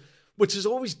 and sort of, which is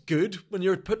always good when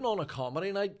you're putting on a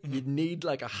comedy night. You need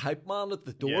like a hype man at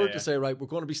the door to say, right, we're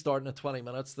going to be starting in 20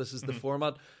 minutes. This is the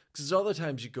format. Because there's other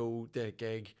times you go to a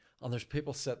gig and there's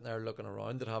people sitting there looking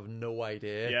around that have no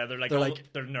idea. Yeah, they're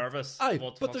they're nervous.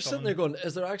 But they're sitting there going,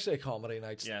 is there actually a comedy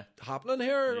night happening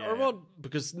here or what?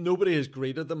 Because nobody has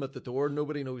greeted them at the door.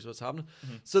 Nobody knows what's happening.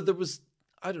 So there was,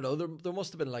 I don't know, there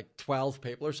must have been like 12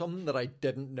 people or something that I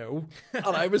didn't know. And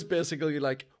I was basically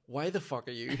like, why the fuck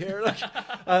are you here?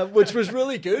 Like, which was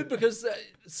really good, because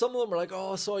some of them were like,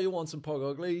 oh, I saw you once in Pug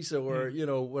Uglies, or, you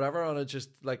know, whatever. And I just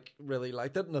like really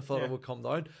liked it, and I thought I would come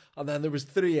down. And then there was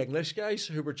 3 English guys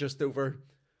who were just over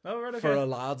for a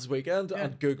lads weekend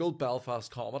and Googled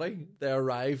Belfast comedy. They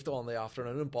arrived on the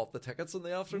afternoon and bought the tickets in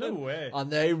the afternoon. No way.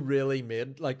 And they really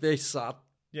made, like, they sat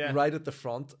right at the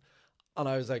front. And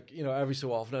I was like, you know, every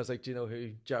so often I was like, do you know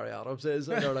who Jerry Adams is?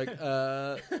 And they're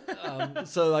like,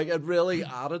 so like it really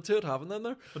added to it having them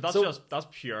there. But that's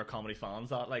pure comedy fans.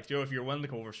 That, like, you know, if you're willing to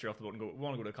go over straight off the boat and go, we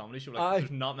want to go to a comedy show, like,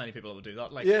 there's not many people that would do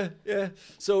that. Like, yeah.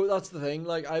 So that's the thing.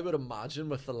 Like, I would imagine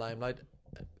with the Limelight,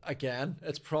 again,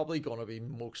 it's probably going to be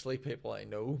mostly people I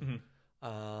know,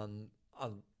 and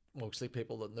mostly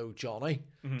people that know Johnny,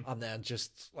 and then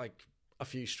just like a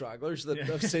few stragglers that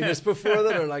have seen this before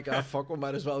that are like, ah, fuck, we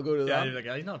might as well go to that. You're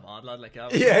like, he's not a bad lad. Like,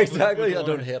 yeah, exactly. I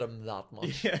don't hate him that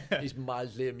much. Yeah. He's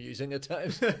mildly amusing at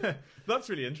times. That's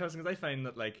really interesting, because I find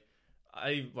that, like,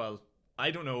 I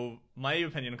don't know, my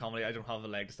opinion on comedy, I don't have a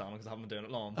leg to stand on because I haven't been doing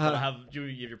it long. But you have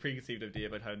your preconceived idea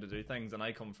about how to do things, and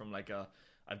I come from like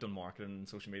I've done marketing and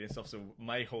social media and stuff, so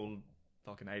my whole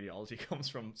fucking ideology comes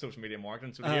from social media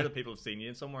marketing. So to hear that people have seen you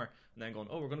in somewhere and then going,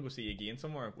 oh, we're going to go see you again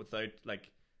somewhere without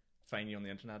like finding you on the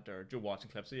internet or watching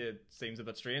clips of you, it seems a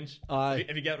bit strange.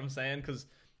 If you get what I'm saying, because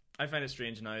I find it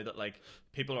strange now that like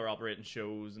people are operating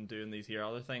shows and doing these here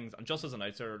other things, and just as an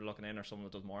outsider looking in or someone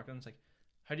that does marketing, it's like,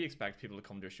 how do you expect people to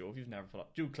come to a show if you've never put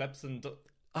up clips and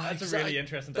that's a really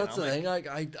interesting dynamic. That's the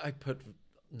thing. I put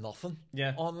nothing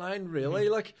online really,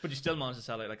 like, but you still manage to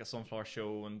sell out like a Sunflower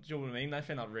show, and do you know what I mean? I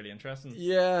find that really interesting.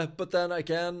 Yeah, but then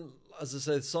again, as I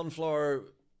said, Sunflower,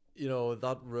 you know,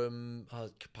 that room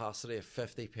has capacity of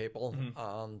 50 people,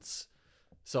 and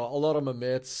so a lot of my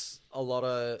mates, a lot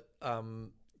of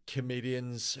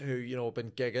comedians who, you know, have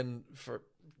been gigging for,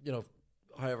 you know,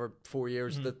 however 4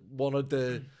 years, that wanted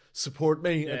to support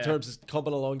me in terms of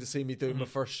coming along to see me do my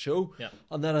first show.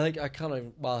 And then I think I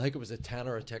think it was a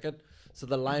tenner a ticket, so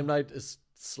the Limelight is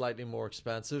slightly more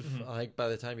expensive. I think by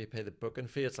the time you pay the booking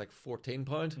fee, it's like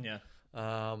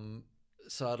 £14.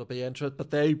 So it'll be interesting, but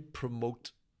they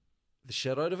promote the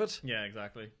shit out of it. Yeah,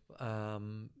 exactly.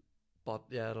 But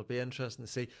yeah, it'll be interesting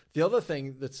to see. The other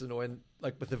thing that's annoying,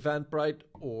 like with Eventbrite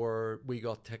or We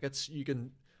Got Tickets, you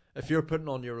can, if you're putting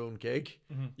on your own gig,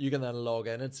 you can then log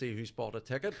in and see who's bought a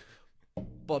ticket.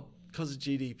 But because of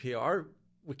GDPR,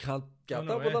 we can't get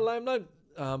that with the Limelight,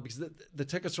 because the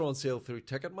tickets are on sale through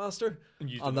Ticketmaster,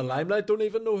 and the Limelight don't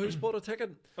even know who's bought a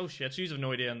ticket. Oh shit, so you have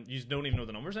no idea, and you don't even know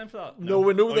the numbers then for that? No,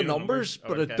 we know the numbers,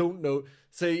 but I don't know.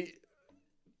 See,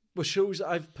 with shows,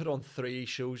 I've put on 3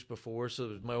 shows before, so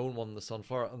there's my own one in the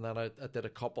Sunflower, and then I did a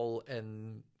couple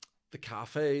in the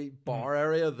cafe bar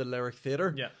area, the Lyric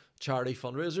Theatre, charity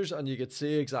fundraisers, and you could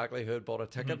see exactly who had bought a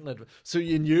ticket, and so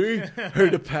you knew who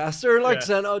to pester, like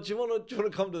saying, "Oh, do you want to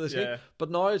come to this gig?"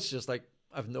 But now it's just like,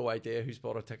 I've no idea who's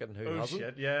bought a ticket and who hasn't.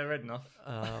 Shit, yeah, right enough.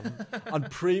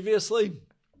 And previously,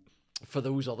 for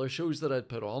those other shows that I'd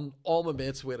put on, all my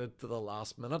mates waited to the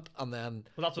last minute, and then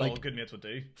that's what all good mates would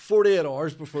do. 48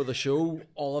 hours before the show,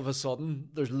 all of a sudden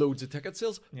there's loads of ticket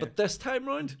sales. But this time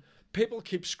round, people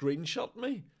keep screenshotting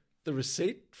me the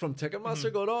receipt from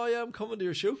Ticketmaster going, "Oh yeah, I'm coming to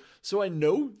your show." So I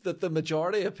know that the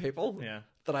majority of people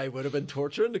that I would have been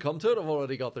torturing to come to it have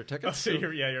already got their tickets. So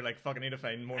you're like, fucking need to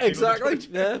find more exactly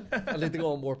people I need to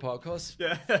go on more podcasts,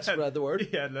 spread the word.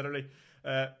 Literally.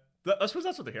 I suppose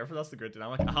that's what they're here for. That's the great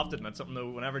dynamic. I have to admit something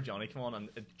though. Whenever Johnny came on, and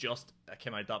it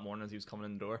came out that morning as he was coming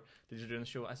in the door, did you doing the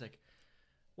show? I was like,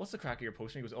 "What's the crack of your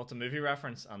poster?" He goes, "Oh, it's a movie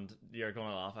reference," and you're going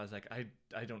to laugh. I was like,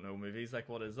 I don't know movies. Like,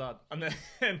 what is that? And then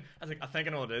I was like, I think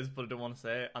I know what it is, but I don't want to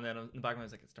say it. And then in the back of my head, I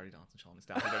was like, it's Dirty Dancing, Sean. It's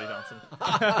definitely Dirty Dancing.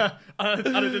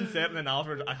 and I didn't say it. And then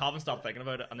afterwards, I haven't stopped thinking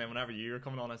about it. And then whenever you were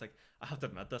coming on, I was like, I have to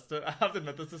admit this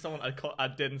to someone. I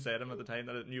didn't say to him at the time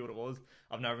that I knew what it was.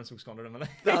 I've never been so squandered in my life.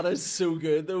 That is so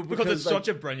good though, because it's like, such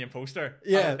a brilliant poster.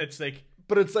 Yeah, it's like,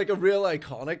 but it's like a real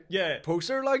iconic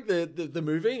poster, like the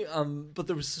movie. But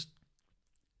there was,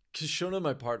 because Sean and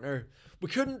my partner, we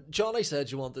couldn't. Johnny said,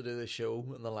 "You want to do the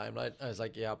show in the Limelight?" I was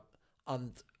like, "Yep."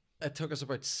 And it took us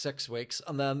about 6 weeks,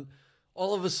 and then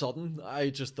all of a sudden, I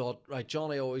just thought, right,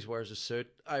 Johnny always wears a suit.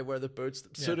 I wear the boots,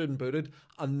 suited and booted,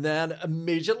 and then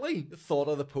immediately thought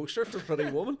of the poster for Pretty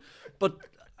Woman. But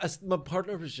as my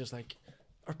partner was just like,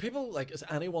 "Are people like, is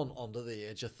anyone under the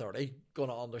age of 30 going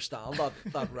to understand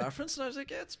that reference?" And I was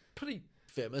like, "Yeah, it's pretty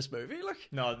famous movie, like."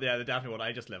 No, yeah, they definitely would.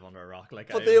 I just live under a rock, like.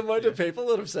 But the amount of people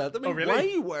that have said to me, "Oh, really? Why are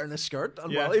you wearing a skirt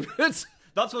and welly boots?"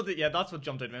 That's what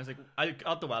jumped out at me. I was like, I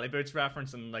got the welly boots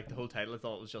reference and like the whole title. I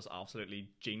thought it was just absolutely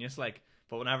genius. Like,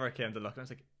 but whenever I came to look, I was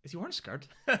like, "Is he wearing a skirt?"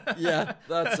 Yeah,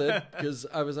 that's it. Because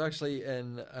I was actually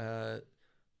in a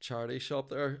charity shop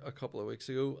there a couple of weeks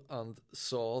ago and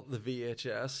saw the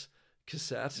VHS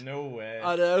cassette. No way.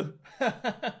 I know.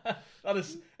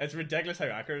 It's ridiculous how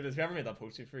accurate it is. Whoever made that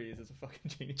poster for you is a fucking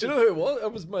genius. Do you know who it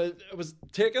was? It was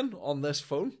taken on this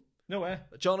phone. No way.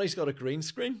 Johnny's got a green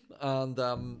screen, and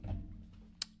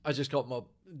I just got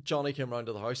Johnny came round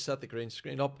to the house, set the green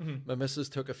screen up. My missus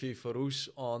took a few photos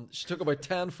she took about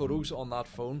 10 photos on that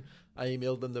phone. I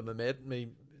emailed them to my mate.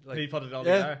 He put it all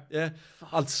together. Yeah.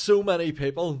 And so many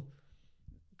people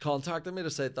contacted me to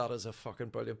say that is a fucking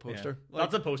brilliant poster. Yeah.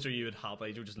 That's a poster you would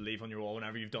happily just leave on your wall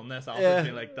whenever you've done this. After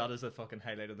being like, that is a fucking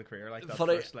highlight of the career. Like,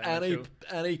 that's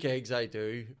any gigs I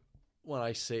do, when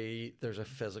I see there's a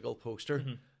physical poster,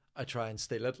 I try and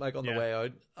steal it, like on the way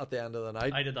out at the end of the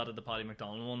night. I did that at the Paddy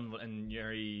McDonald one in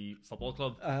Uri Football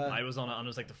Club. I was on it, and it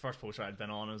was like the first poster I'd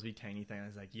been on. It was a wee tiny thing. I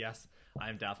was like, yes,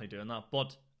 I'm definitely doing that.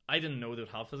 But I didn't know they would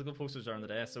have physical posters during the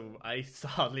day, so I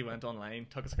sadly went online,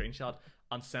 took a screenshot,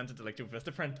 and sent it to like Joe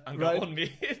Vistaprint and got one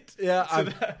made. Yeah,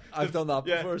 I've done that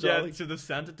before as well. Yeah, so they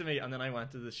sent it to me, and then I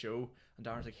went to the show, and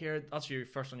Darren's like, "Here, that's your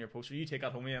first on your poster. You take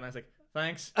that home with you." And I was like,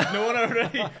 Thanks. No one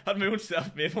already had my own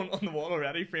self-made one on the wall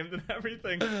already, framed and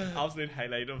everything. Absolute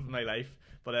highlight of my life.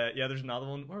 But yeah, there's another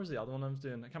one. Where was the other one I was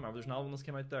doing? I can't remember. There's another one that's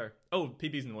came out there. Oh,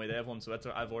 PB's in the way. They have one, so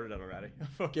I've ordered it already.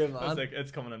 Good man.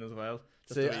 It's coming in as well.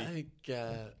 See, I think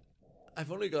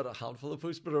I've only got a handful of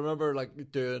posts, but I remember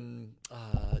like doing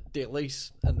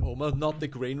dailies in Oma, not the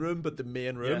green room, but the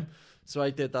main room. Yeah. So I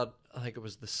did that. I think it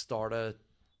was the start of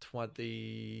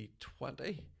 2020.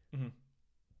 Mm-hmm.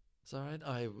 Is that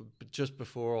right? Just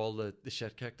before all the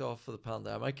shit kicked off for the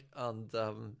pandemic, and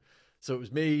so it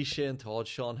was me, Shane Todd,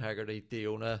 Sean Haggerty,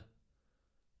 Diona,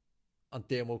 and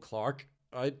Damo Clark,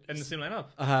 right? In the same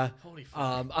lineup? Holy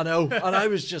fuck. I know. And I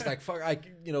was just like, fuck, at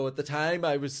the time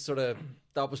I was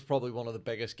that was probably one of the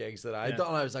biggest gigs that I'd done.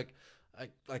 And I was like,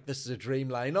 this is a dream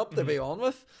lineup to be on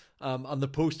with. And the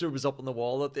poster was up on the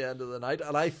wall at the end of the night.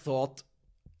 And I thought,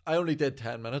 I only did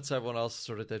 10 minutes. Everyone else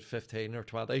sort of did 15 or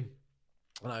 20.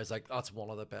 And I was like, that's one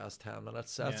of the best 10-minute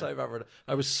sets I've ever done.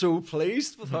 I was so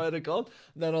pleased with how it had gone.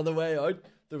 And then on the way out,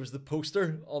 there was the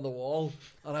poster on the wall.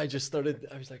 And I was just going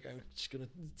to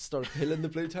start peeling the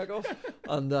blue tack off.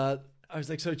 And I was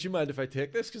like, so do you mind if I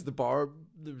take this? Because there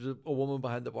was a woman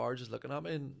behind the bar just looking at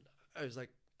me. And I was like,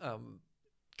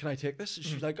 can I take this?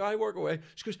 She was like, I work away.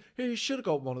 She goes, hey, you should have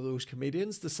got one of those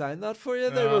comedians to sign that for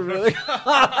you. They were really...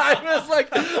 I was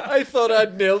like, I thought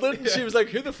I'd nailed it. And she was like,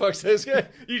 who the fuck's this guy?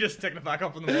 You just taking it back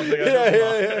up in the morning.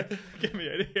 Yeah. Get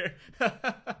me out of here.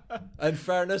 In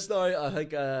fairness now, I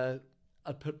think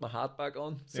I'd put my hat back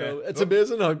on. So it's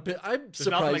amazing how... I'm There's surprised.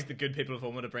 nothing like the good people of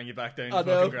Homa to bring you back down to the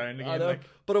fucking ground again. I know.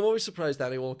 But I'm always surprised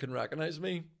anyone can recognise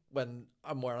me when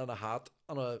I'm wearing a hat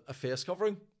and a face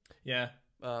covering. Yeah.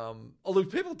 Although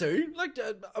people do, like,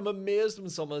 I'm amazed when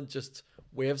someone just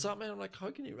waves at me. I'm like, how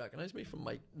can you recognize me from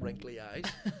my wrinkly eyes?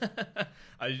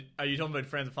 Are you talking about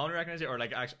friends and family recognize you, or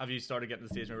like actually, have you started getting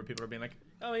to the stage where people are being like,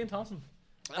 oh, Ian Thomson?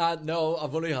 No,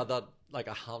 I've only had that like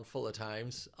a handful of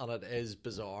times, and it is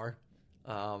bizarre.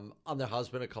 And there has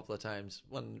been a couple of times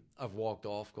when I've walked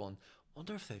off going,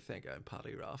 wonder if they think I'm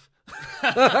Paddy Raff.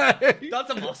 That's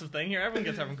a massive thing here. Everyone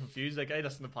gets everyone confused. Like, I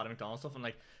listen to Paddy McDonald stuff, and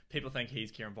like people think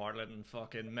he's Kieran Bartlett and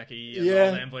fucking Mickey and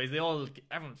all them boys.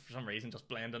 Everyone for some reason just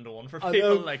blend into one for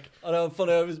people. I know.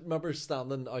 Funny, I remember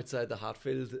standing outside the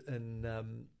Hatfield in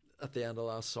at the end of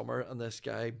last summer, and this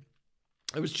guy.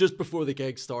 It was just before the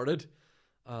gig started,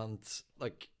 and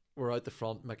like we're out the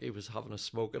front. Mickey was having a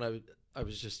smoke, and I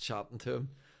was just chatting to him.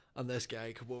 And this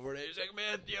guy come over and he's like,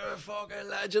 mate, you're a fucking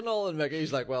legend. And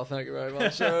Mickey's like, well, thank you very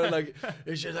much, sir. Like,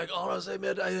 he's just like, honestly,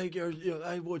 mate, I think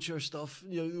I watch your stuff,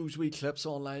 those wee clips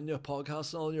online, your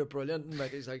podcasts and all, you're brilliant. And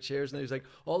Mickey's like, cheers. And he's like,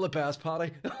 all the best,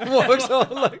 Paddy. Walks on,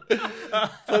 like.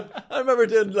 But I remember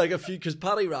doing like a few, because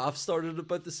Paddy Raff started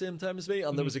about the same time as me.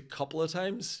 And there was a couple of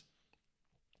times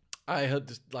I had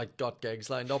like got gigs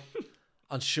lined up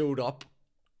and showed up,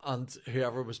 and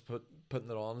whoever was putting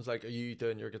it on was like, are you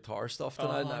doing your guitar stuff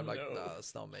tonight? And I'm like, no,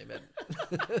 that's not me, man.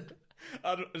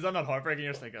 Is that not heartbreaking?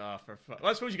 You're just like, oh, for fuck.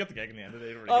 Well, I suppose you got the gig in the end of the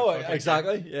day. Really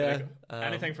exactly, yeah.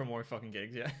 Anything for more fucking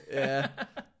gigs, yeah. Yeah,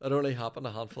 it only happened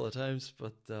a handful of times,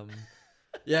 but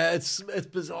yeah, it's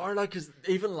bizarre, like, because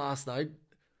even last night,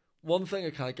 one thing I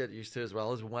can't get used to as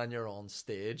well is when you're on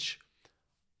stage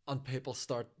and people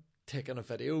start taking a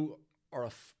video or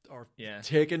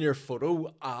taking your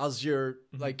photo as you're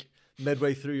like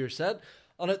midway through your set,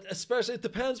 and it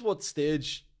depends what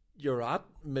stage you're at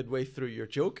midway through your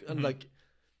joke, and like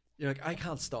you're like, I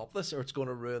can't stop this or it's going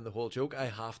to ruin the whole joke, I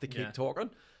have to keep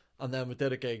talking. And then we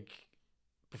did a gig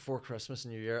before Christmas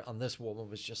and New Year, and this woman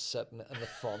was just sitting in the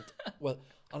front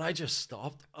and I just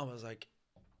stopped. I was like,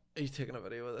 are you taking a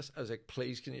video of this? I was like,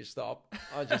 please, can you stop?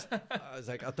 I was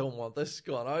like, I don't want this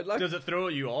going out. Like, does it throw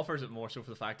you off, or is it more so for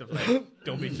the fact of like,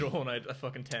 don't be throwing out a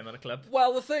fucking 10-minute clip?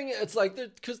 Well, the thing, it's like,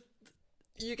 because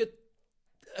you get,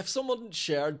 if someone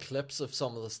shared clips of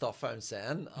some of the stuff I'm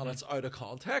saying and it's out of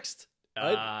context,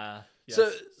 right? Yes.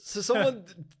 So someone,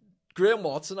 Graham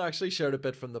Watson actually shared a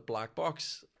bit from the Black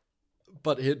Box,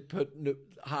 but he'd put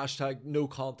hashtag no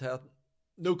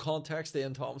context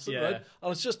Ian Thomson, right?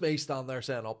 And it's just me standing there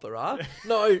saying up the rat.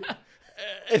 Now,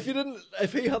 if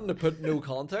he hadn't put no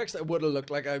context, it would have looked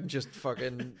like I'm just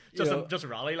fucking just a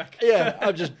rally, like. Yeah,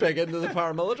 I'm just big into the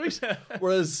paramilitaries.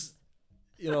 Whereas,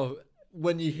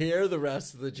 when you hear the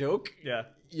rest of the joke,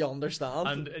 you understand.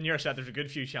 And in your set, there's a good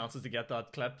few chances to get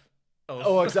that clip.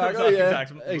 Exactly,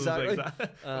 exactly.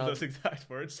 Those exact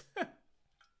words.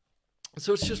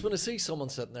 So it's just when I see someone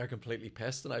sitting there completely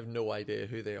pissed and I have no idea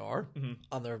who they are,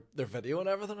 and their video and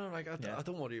everything, I'm like, I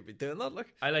don't want you to be doing that. Like,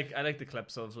 I like the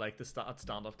clips of like the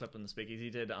stand up clip in the Speakeasy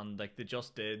did, and like they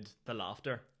just did the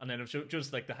laughter, and then it was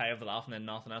just like the high of the laugh, and then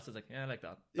nothing else. It's like, yeah, I like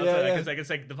that. That's it's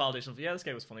like the validation of, yeah, this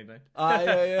guy was funny tonight.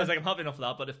 I was like, I'm happy enough for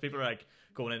that. But if people are like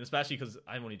going in, especially because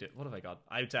I'm only what have I got?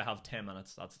 I would say I have 10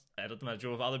 minutes. That's edit them. I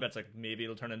drove other bits, like maybe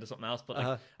it'll turn into something else. But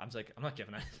like, I'm not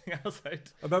giving anything else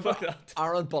out. I remember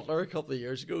Aaron Butler a couple of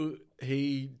years ago.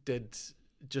 He did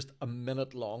just a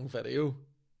minute-long video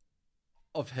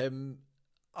of him,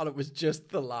 and it was just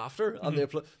the laughter and the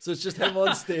applause. So it's just him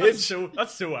on stage.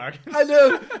 that's so arrogant. I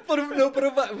know, but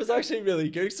it was actually really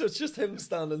good. So it's just him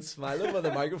standing smiling with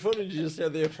a microphone, and you just hear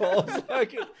the applause,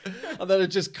 like, and then it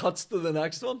just cuts to the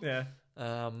next one. Yeah.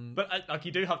 But like,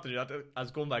 you do have to do that.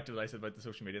 As going back to what I said about the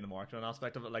social media and the marketing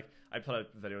aspect of it, like I put out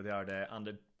a video the other day, and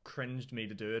it cringed me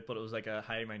to do it, but it was like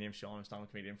hi, my name's Sean, I'm a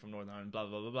stand-up comedian from Northern Ireland, blah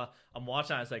blah blah blah. I'm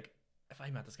watching it, I was like, if I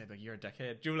met this guy, I'd be like, you're a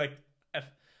dickhead. Do you know, like, if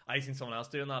I seen someone else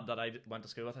doing that I went to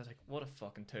school with, I was like, what a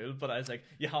fucking tool. But I was like,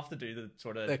 you have to do the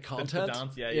sort of the content, the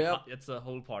dance. Yeah. It's a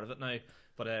whole part of it now.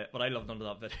 But what I loved under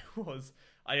that video was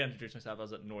I introduced myself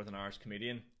as a Northern Irish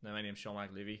comedian. Now my name's Sean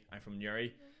McAleavey, I'm from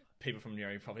Newry. People from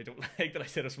Newry probably don't like that I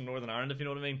said I was from Northern Ireland, if you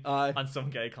know what I mean. And some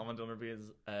guy commented on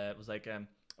it was like,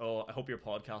 oh, I hope your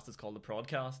podcast is called The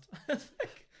Prodcast. I was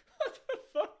like, what the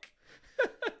fuck?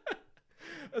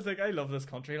 I was like, I love this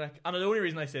country, like, and the only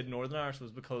reason I said Northern Irish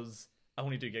was because I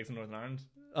only do gigs in Northern Ireland,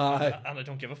 and I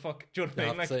don't give a fuck. Do you know what I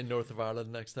mean? Like, say North of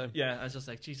Ireland next time. Yeah, I was just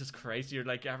like, Jesus Christ, you're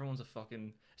like, everyone's a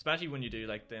fucking, especially when you do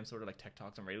like them sort of like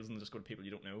TikToks and reels and just go to people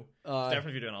you don't know. It's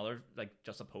different if you're doing other, like,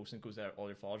 just a post and it goes there all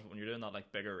your followers, but when you're doing that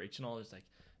like bigger reach and all, it's like,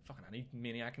 fucking any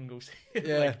maniac can go see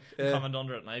it, comment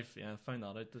under it, and I've found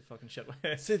that out the fucking shit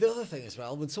way. See, the other thing as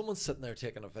well, when someone's sitting there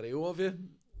taking a video of you,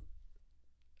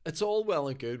 it's all well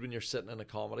and good when you're sitting in a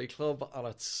comedy club and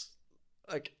it's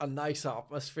like a nice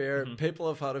atmosphere, people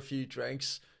have had a few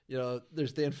drinks, you know,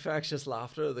 there's the infectious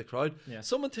laughter of the crowd.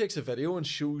 Someone takes a video and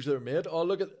shows their mate, oh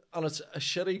look at, and it's a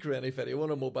shitty grainy video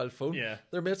on a mobile phone,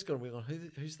 their mate's going to be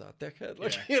going, who's that dickhead,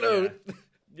 like, you know.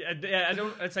 I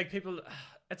don't, it's like people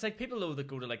though that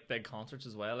go to like big concerts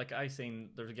as well. Like I seen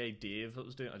there's a guy Dave that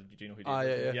was doing. Do you know who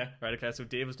Dave is? Yeah. Right. Okay. So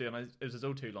Dave was doing. It was his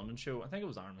O2 London show. I think it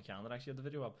was Aaron McCann that actually had the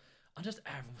video up, and just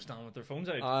everyone was standing with their phones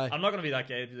out. I'm not gonna be that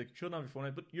guy. Like, shouldn't have your phone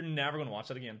out, but you're never gonna watch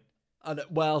that again. And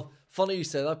well, funny you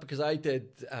say that because I did.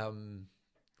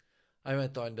 I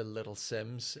went down to Little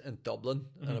Sims in Dublin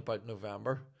in about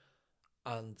November,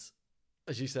 and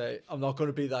as you say, I'm not going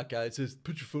to be that guy that says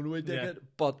put your phone away, dickhead.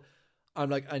 But I'm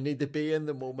like, I need to be in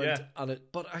the moment, and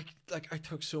but I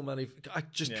took so many, I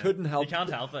just couldn't help. You can't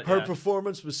help it. Her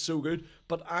performance was so good,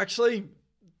 but actually,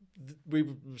 we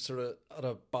were sort of at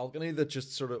a balcony that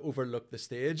just sort of overlooked the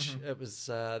stage. It was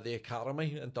the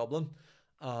Academy in Dublin,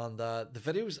 and the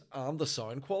videos and the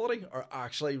sound quality are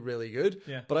actually really good.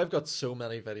 But I've got so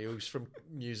many videos from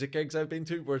music gigs I've been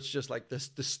to where it's just like this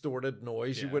distorted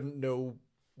noise. You wouldn't know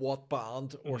what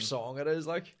band or song it is,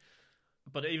 like.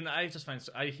 But even I just find,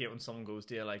 I hate when someone goes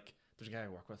to you, like, there's a guy I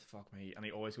work with, fuck me, and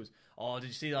he always goes, oh, did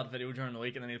you see that video during the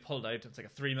week? And then he'll pull it out, it's like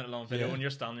a 3-minute long video, and you're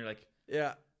standing there like,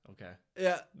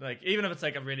 okay. Like, even if it's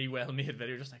like a really well-made video,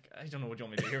 you're just like, I don't know what you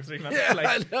want me to do here for 3 minutes.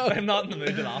 Like, I'm not in the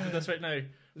mood to laugh at this right now.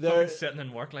 They're sitting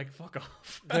in work, like, fuck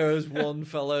off. There was one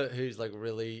fella who's like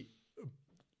really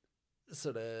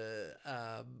sort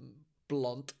of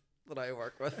blunt that I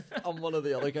work with, and one of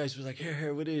the other guys was like,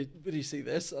 here, would you see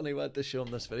this? And he went to show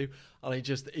him this video, and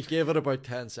he gave it about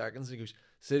 10 seconds, and he goes,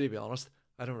 see, to be honest,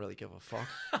 I don't really give a fuck.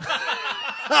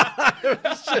 It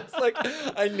was just like,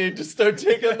 I need to start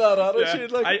taking that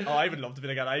attitude. Like, I would love to be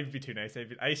like that. I'd be too nice.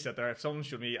 I sit there, if someone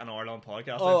showed me an hour-long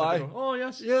podcast, oh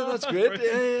yes, yeah, that's great.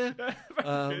 Yeah.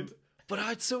 Good. But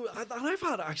I've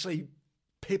had actually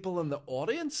people in the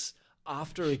audience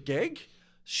after a gig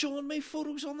showing me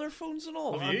photos on their phones and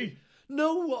all. Have you?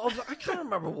 No, I can't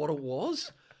remember what it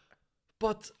was.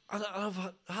 But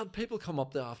I've had people come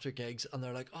up there after gigs and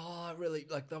they're like, oh, I really,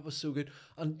 like, that was so good.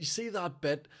 And you see that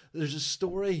bit, there's a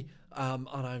story, and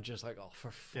I'm just like, oh,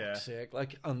 for fuck's sake.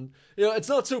 Like, and, you know, it's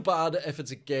not so bad if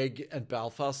it's a gig in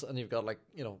Belfast and you've got, like,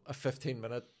 you know, a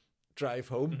 15-minute drive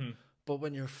home. But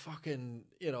when you're fucking,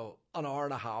 you know, an hour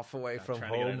and a half away from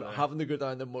home, having to go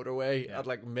down the motorway at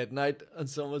like midnight, and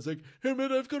someone's like, hey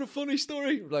man, I've got a funny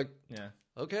story. Like,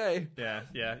 okay. Yeah.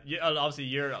 Obviously,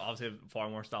 you're far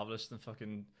more established than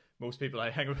fucking most people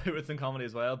I hang about with in comedy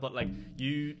as well. But like, do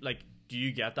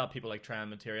you get that people like trying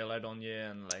material out on you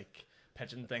and like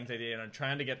pitching things at you and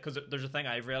trying to get, because there's a thing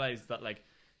I've realized that like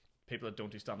people that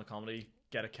don't do stand-up comedy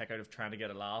get a kick out of trying to get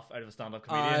a laugh out of a stand-up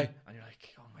comedian, and you're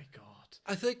like, oh my god.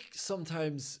 I think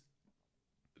sometimes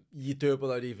you do it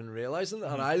without even realizing,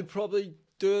 and I'll probably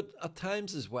do it at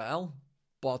times as well.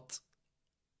 But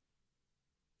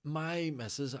my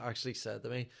missus actually said to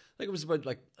me, I think it was about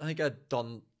I think I'd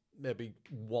done maybe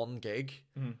one gig,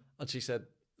 and she said,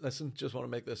 listen, just want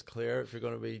to make this clear, if you're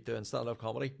going to be doing stand-up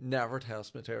comedy, never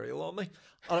test material on me.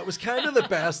 And it was kind of the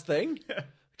best thing,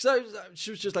 because she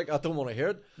was just like, I don't want to hear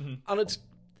it. And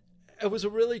it was a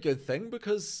really good thing,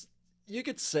 because you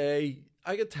could say,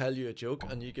 I could tell you a joke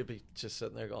and you could be just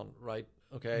sitting there going, right,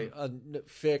 okay, and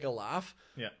fake a laugh.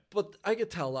 Yeah. But I could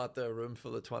tell that to a room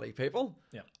full of 20 people.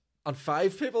 Yeah. And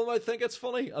 5 people might think it's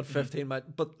funny, and 15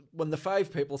 might. But when the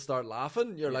 5 people start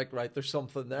laughing, you're like, right, there's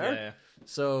something there. Yeah.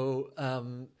 So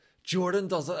Jordan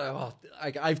does it. Oh,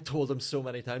 I've told him so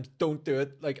many times, don't do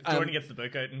it. Jordan gets the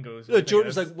book out and goes.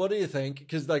 Jordan's like, what do you think?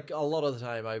 Because a lot of the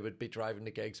time I would be driving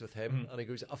to gigs with him, and he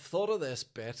goes, I've thought of this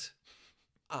bit,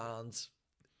 and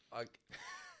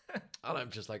I'm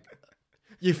just like,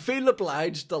 you feel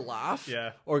obliged to laugh,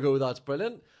 or go, that's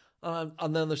brilliant.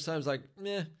 And then there's times like,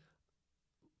 meh.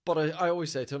 But I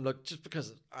always say to him, look, just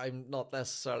because I'm not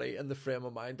necessarily in the frame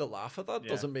of mind to laugh at that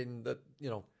doesn't mean that,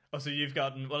 Oh, so you've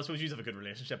gotten... Well, I suppose you have a good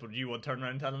relationship, but you would turn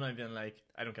around and tell him and being like,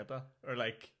 I don't get that. Or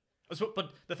but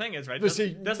the thing is, right... But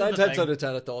see, 9 times out of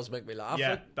 10 it does make me laugh.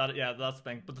 Yeah, that's the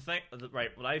thing. But the thing...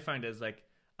 Right, what I find is,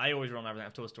 I always run everything.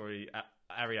 I've told a story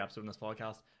every episode in this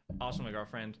podcast. Awesome, my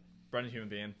girlfriend, brilliant human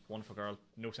being, wonderful girl,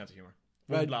 no sense of humour.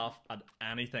 Won't laugh at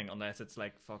anything unless it's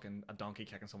like fucking a donkey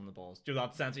kicking someone in the balls. Do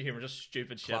that sense of humor, just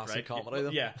stupid shit, classic right? Comedy, though.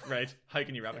 Yeah, right. How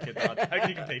can you replicate that? How can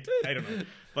you compete? I don't know.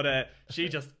 But she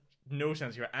just no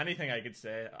sense of humor. Anything I could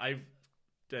say, I've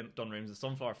done rooms. The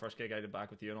Sunflower first gig I did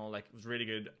back with you and all, it was really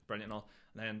good, brilliant and all.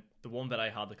 And then the one bit I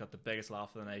had that got the biggest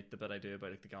laugh of the night, the bit I do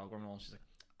about the Galgorm and all. And she's like,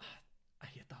 I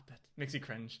hate that bit. Makes you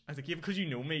cringe. I was like, yeah, because you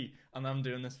know me and I'm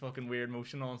doing this fucking weird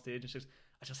motion on stage. And she's,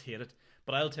 I just hate it.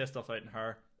 But I'll test stuff out in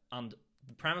her, and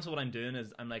the premise of what I'm doing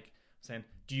is I'm saying,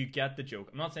 do you get the joke?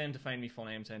 I'm not saying to find me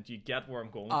funny, I'm saying, do you get where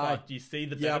I'm going with that? Do you see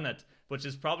the bit in it? Which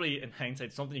is probably, in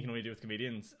hindsight, something you can only do with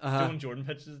comedians. When Jordan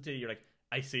pitches it to you, you're like,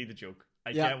 I see the joke.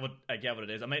 I get what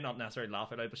it is. I might not necessarily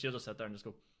laugh it out, but she'll just sit there and just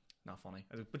go, not funny.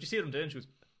 I was like, but you see what I'm doing? She goes,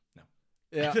 no.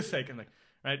 Yeah. Just like, I'm like,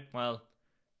 right, well,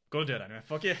 go do it anyway.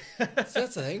 Fuck you. That's the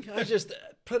thing. I just,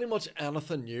 pretty much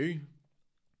anything new,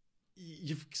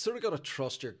 you've sort of got to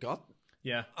trust your gut.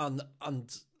 Yeah. And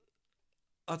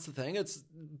that's the thing. It's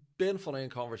being funny in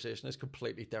conversation is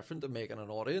completely different to making an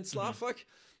audience laugh.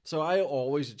 So I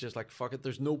always just fuck it.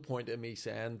 There's no point in me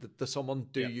saying that to someone,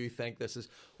 do you think this is,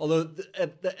 although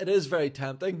it is very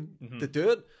tempting to do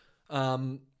it.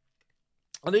 And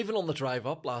even on the drive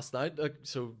up last night,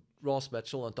 so Ross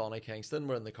Mitchell and Donnie Kingston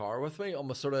were in the car with me, and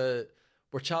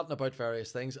we're chatting about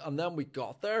various things. And then we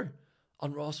got there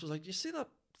and Ross was like, you see that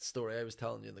story I was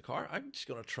telling you in the car? I'm just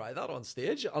going to try that on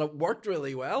stage, and it worked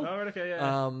really well. Oh, okay,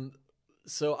 yeah.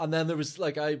 So, and then there was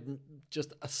I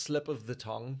just a slip of the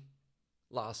tongue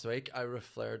last week. I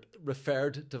referred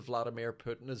to Vladimir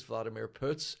Putin as Vladimir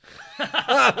Puts.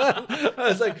 I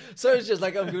was like, so it's just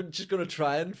I'm just going to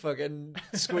try and fucking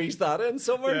squeeze that in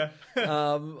somewhere.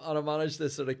 And I managed to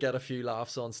sort of get a few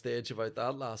laughs on stage about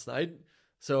that last night.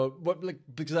 So,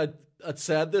 because I'd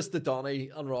said this to Donnie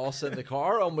and Ross in the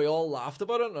car, and we all laughed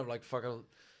about it, and I'm like, fucking.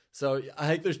 So I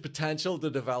think there's potential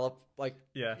to develop,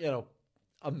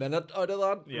 a minute out of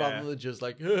that, rather than just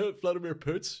Vladimir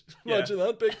Puts. Imagine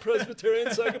that, big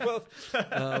Presbyterian psychopath.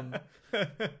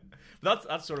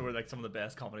 That's sort of where some of the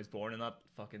best comedy's born, in that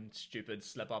fucking stupid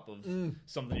slip up of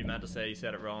something you meant to say, you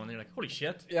said it wrong, and you're like, holy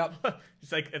shit. Yeah.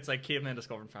 It's like cavemen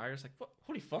discovering fire. It's like, what?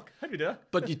 Holy fuck, how do you do that?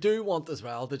 But you do want as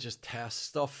well to just test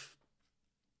stuff.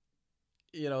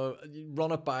 You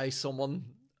run it by someone,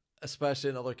 especially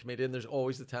another comedian. There's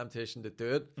always the temptation to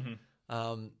do it.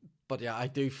 But yeah, I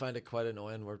do find it quite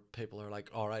annoying where people are like,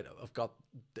 all right,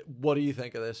 what do you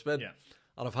think of this bit? Yeah.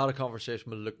 And I've had a conversation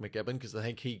with Luke McGibbon, because I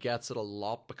think he gets it a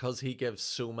lot, because he gives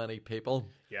so many people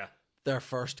their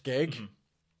first gig.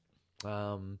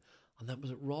 And then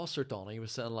was it Ross or Donnie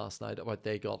was saying last night about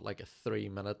they got a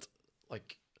 3-minute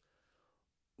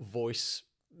voice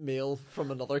mail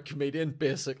from another comedian,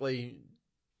 basically.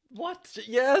 What?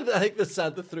 Yeah, I think they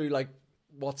sent it through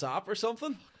WhatsApp or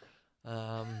something.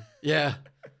 Yeah.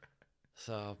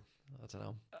 So I don't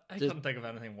know. I couldn't think of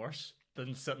anything worse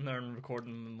than sitting there and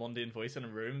recording mundane voice in a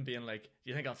room, being like, "Do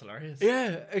you think that's hilarious?"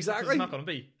 Yeah, exactly. It's not going to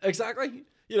be. Exactly.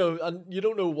 And you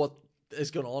don't know what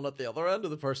is going on at the other end of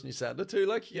the person you send it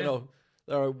to.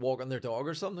 They're walking their dog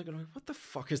or something. They're going, what the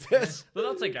fuck is this? But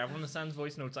that's everyone that sends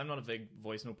voice notes. I'm not a big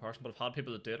voice note person, but I've had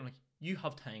people that do it. I'm like, you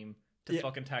have time to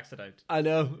fucking text it out. I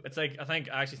know. It's like, I think,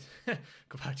 actually,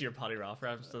 go back to your Paddy Raff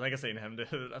reference. I think I seen him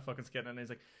do a fucking skit, and he's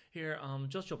like, here,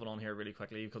 just jumping on here really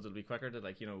quickly, because it'll be quicker to,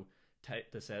 like, you know,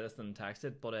 to say this than text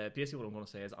it. But basically what I'm going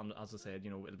to say is, as I said, you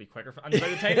know, it'll be quicker. And by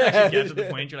the time you actually get to the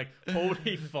point, you're like,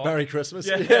 holy fuck. Merry Christmas.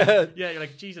 Yeah, you're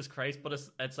like, Jesus Christ. But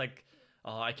it's like,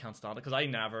 oh, I can't stand it, because I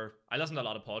listen to a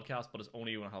lot of podcasts, but it's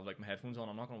only when I have like my headphones on.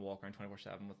 I'm not going to walk around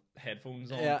 24/7 with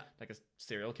headphones on, like a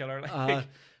serial killer. Like,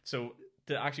 so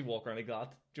to actually walk around like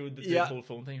that, the whole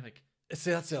phone thing, like,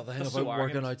 see, that's the other thing about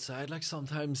working outside. Like,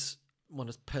 sometimes when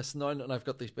it's pissing down and I've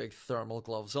got these big thermal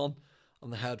gloves on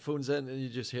and the headphones in, and you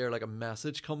just hear like a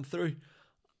message come through,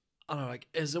 and I'm like,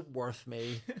 is it worth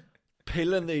me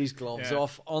peeling these gloves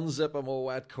off, unzipping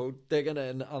my wet coat, digging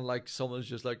in, and like someone's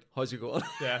just like, how's it going?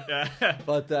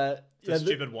 But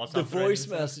stupid WhatsApp the voice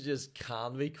messages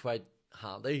can be quite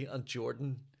handy, and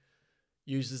Jordan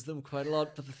uses them quite a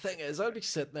lot. But the thing is, I'll be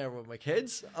sitting there with my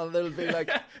kids, and there'll be like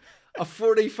a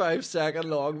 45-second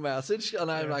long message,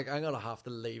 and I'm like, I'm gonna have to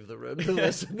leave the room to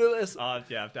listen to this.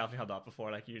 Yeah, I've definitely had that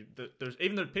before. Like, there's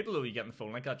even the people who you get on the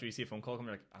phone like that. Do you see a phone call come?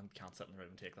 You're like, I can't sit in the room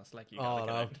and take this. Like, you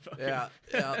gotta get out.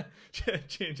 Yeah.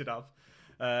 Change it up.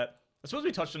 I suppose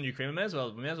we touched on Ukraine. We may as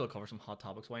well cover some hot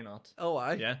topics. Why not? Oh,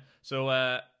 aye. Yeah.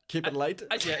 So keep it light.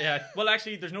 Yeah. Well,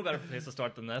 actually, there's no better place to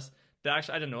start than this. I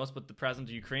didn't know this, but the president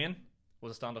of Ukraine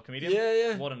was a stand-up comedian.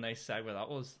 Yeah. What a nice segue that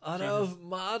was. I know,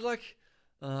 mad. Like,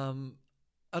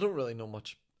 I don't really know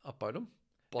much about him,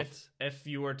 but if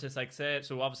you were to like say,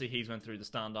 so obviously he's went through the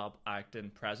stand-up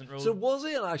acting present role. So was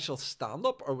he an actual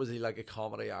stand-up, or was he like a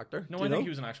comedy actor? No, I think he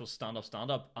was an actual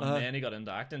stand-up, and then he got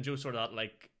into acting. Joe sort of that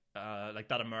like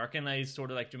that Americanized sort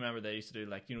of, like, do you remember they used to do,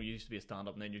 like, you know, you used to be a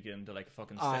stand-up and then you get into like a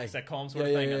fucking sitcom sort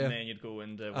of thing, and then you'd go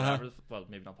into whatever. Well,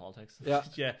 maybe not politics.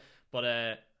 Yeah.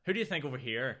 But who do you think over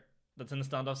here that's in the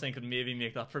stand-up scene could maybe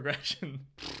make that progression?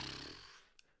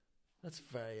 That's a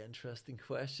very interesting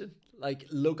question. Like,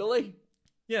 locally?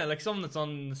 Yeah, like someone that's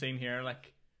on the scene here,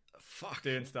 like,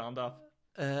 doing stand-up.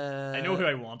 I know who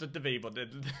I want it to be, but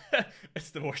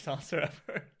it's the worst answer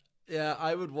ever. Yeah,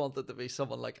 I would want it to be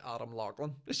someone like Adam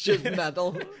Lachlan. It's just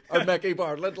mental. Or Mickey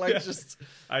Bartlett. Like, just...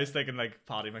 I was thinking, like,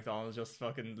 Paddy McDonald, just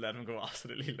fucking let him go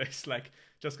absolutely loose. Like,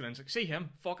 just going to see him,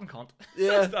 fucking cunt.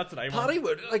 Yeah. that's what I want. Paddy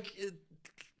would, like,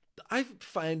 I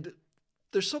find...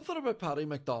 There's something about Paddy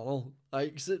McDonald.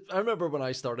 Like, I remember when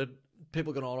I started,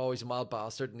 people going on, oh, he's a mad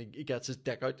bastard, and he gets his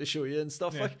dick out to show you and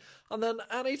stuff. Like, and then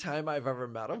any time I've ever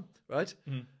met him, right,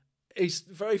 he's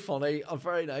very funny and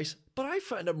very nice, but I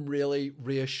find him really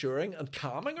reassuring and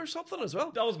calming or something as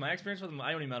well. That was my experience with him.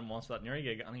 I only met him once at that Newry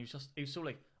gig, and he was so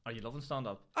like, are you loving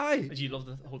stand-up? Aye. Did you love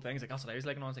the whole thing? He's like, that's what I was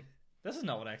like, and I was like, this is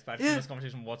not what I expected from this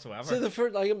conversation whatsoever. So the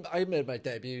first, like, I made my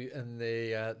debut in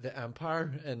the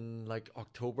Empire in like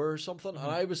October or something, and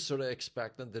I was sort of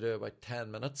expecting to do about 10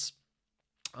 minutes,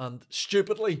 and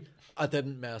stupidly I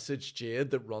didn't message Jade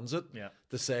that runs it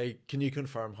to say, can you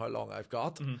confirm how long I've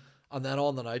got? And then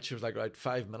on the night she was like, right,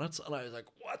 5 minutes, and I was like,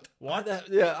 what?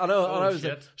 Yeah, I know. And I was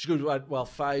like, she goes, right, well,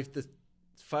 5 to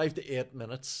 8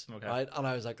 minutes, right? And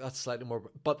I was like, that's slightly more.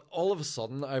 But all of a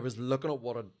sudden I was looking at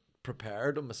what I'd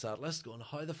prepared on my set list, going,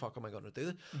 how the fuck am I going to do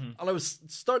this? And I was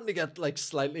starting to get like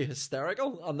slightly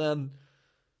hysterical, and then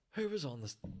who was on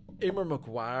this? Emer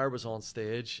McGuire was on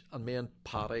stage, and me and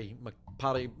Paddy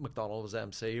McDonald was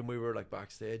MC, and we were like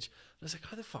backstage, and I was like,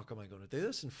 how the fuck am I going to do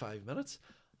this in 5 minutes?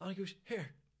 And he goes,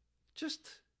 here, just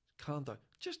calm down,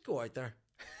 just go out there,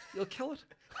 you'll kill it.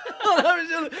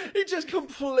 He just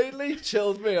completely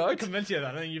chilled me out. I convinced you of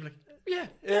that, and you're like,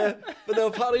 yeah. But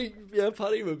no, Paddy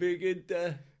would be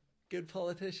a good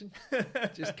politician.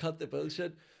 Just cut the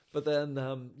bullshit. But then,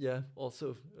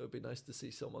 also it would be nice to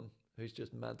see someone who's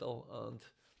just mental and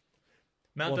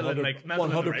 100%,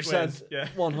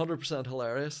 100%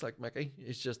 hilarious, like Mickey.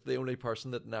 He's just the only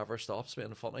person that never stops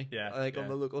being funny. I think on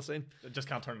the local scene, just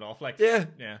can't turn it off. Like,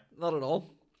 not at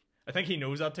all. I think he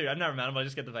knows that too. I've never met him, but I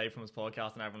just get the vibe from his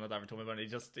podcast and everyone that's ever told me about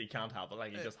it. He can't help it.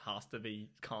 Like, he just has to be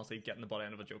constantly getting the butt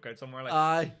end of a joke out somewhere.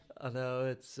 Like, I know,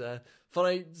 it's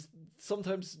funny.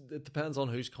 Sometimes it depends on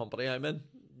whose company I'm in.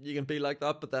 You can be like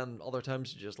that, but then other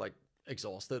times you're just like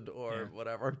exhausted or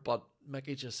whatever. But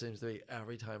Mickey just seems to be,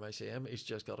 every time I see him, he's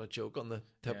just got a joke on the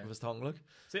tip of his tongue. Look,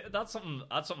 see, that's something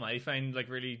I find like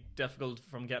really difficult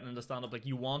from getting into stand-up. Like,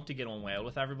 you want to get on well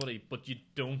with everybody, but you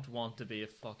don't want to be a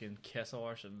fucking kiss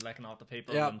horse and licking out the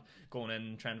people and going in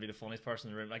and trying to be the funniest person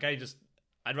in the room. Like,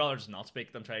 I'd rather just not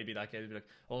speak than try to be that guy to be like,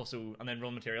 oh, so, and then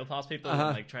run material past people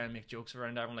and like try and make jokes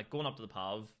around everyone. Like, going up to the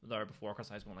Pav there before, because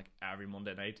I was going like every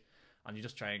Monday night, and you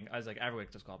just try and I was like every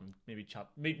week just go up and maybe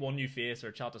meet one new face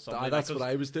or chat to somebody. That's what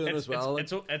I was doing as well.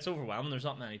 It's overwhelming. There's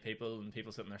not many people and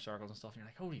people sit in their circles and stuff. And you're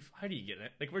like, holy, how do you get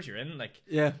it? Like, where's your in? Like,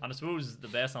 yeah. And I suppose the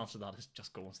best answer to that is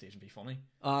just go on stage and be funny.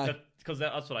 Because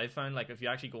that's what I found. Like, if you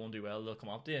actually go and do well, they'll come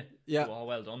up to you. Yeah. Go, oh,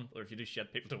 well done. Or if you do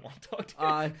shit, people don't want to talk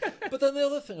to you. But then the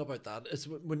other thing about that is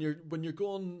when you're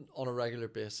going on a regular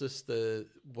basis, the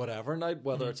whatever night,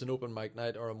 whether it's an open mic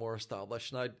night or a more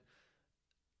established night,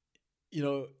 you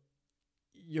know,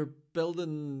 you're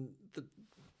building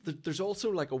there's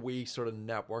also like a wee sort of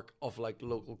network of like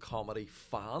local comedy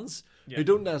fans who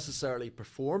don't necessarily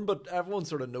perform, but everyone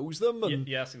sort of knows them. And,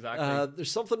 yes, exactly.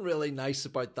 There's something really nice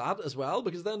about that as well,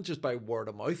 because then just by word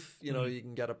of mouth, you know, you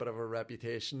can get a bit of a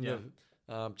reputation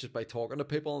just by talking to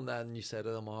people, and then you say to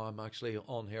them, "Oh, I'm actually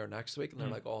on here next week," and they're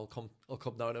like, "Oh, I'll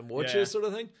come down and watch you," sort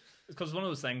of thing. Because one of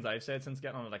those things I've said since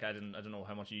getting on it, like I don't know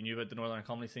how much you knew about the Northern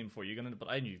comedy scene before you got into it, but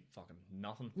I knew fucking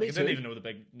nothing. Like, I didn't even know the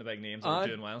big names that were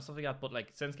doing well and stuff like that. But like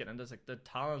since getting into this, like the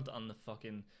talent and the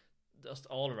fucking just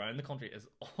all around the country is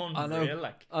unreal.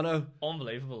 I know,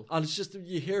 unbelievable. And it's just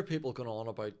you hear people going on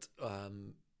about,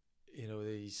 you know,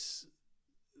 these.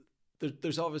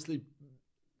 There's obviously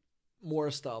more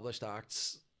established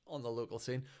acts on the local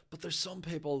scene, but there's some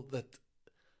people that.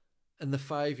 In the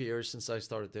 5 years since I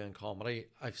started doing comedy,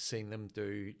 I've seen them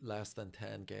do less than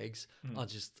 10 gigs. I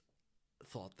just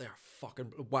thought they're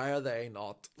fucking... Why are they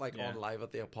not like on live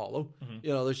at the Apollo?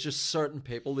 You know, there's just certain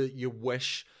people that you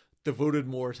wish devoted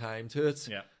more time to it.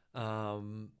 Yeah.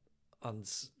 And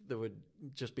they would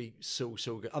just be so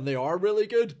good. And they are really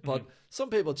good, but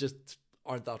some people just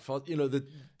aren't that fun. You know, they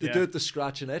do it to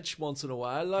scratch an itch once in a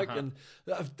while. Like, and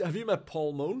have you met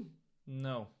Paul Moan?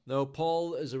 No,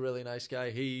 Paul is a really nice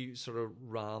guy. He sort of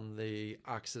ran the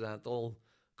Accidental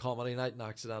Comedy Night and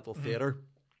Accidental Theatre,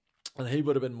 and he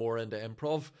would have been more into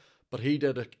improv, but he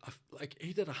did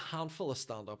a handful of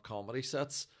stand-up comedy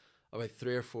sets about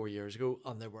 3 or 4 years ago,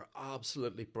 and they were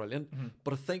absolutely brilliant.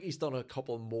 But I think he's done a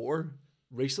couple more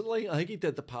recently. I think he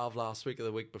did the Pav last week or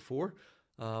the week before.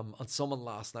 And someone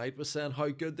last night was saying how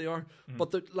good they are,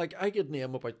 but like I could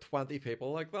name about 20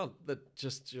 people like that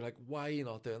just you're like, why are you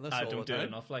not doing this? I all don't the do time? it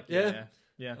enough. Like yeah.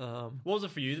 What was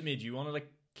it for you that made you want to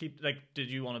like keep like? Did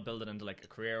you want to build it into like a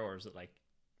career, or is it like?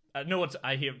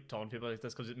 I hear talking to people like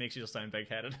this because it makes you just sound big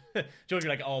headed. You're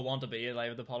like, oh, I want to be live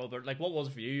at the Apollo, but like, what was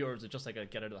it for you, or is it just like a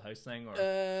get out of the house thing, or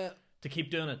to keep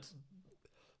doing it?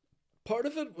 Part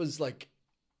of it was like.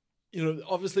 You know,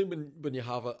 obviously when you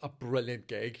have a brilliant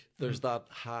gig, there's that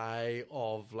high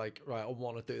of like, right, I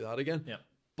want to do that again. Yeah.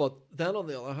 But then on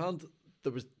the other hand,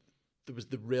 there was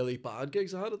the really bad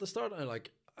gigs I had at the start, and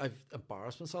like I've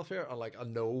embarrassed myself here, and like I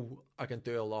know I can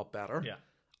do a lot better. Yeah.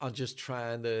 And just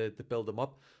trying to build them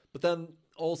up. But then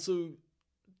also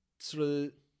sort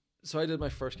of so I did my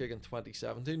first gig in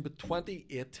 2017, but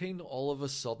 2018 all of a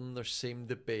sudden there seemed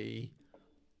to be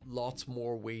lots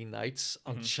more wee nights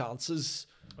and chances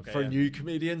for new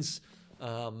comedians.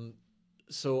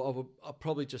 So I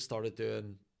probably just started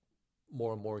doing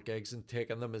more and more gigs and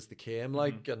taking them as they came,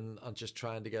 like, and just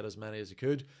trying to get as many as I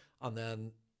could. And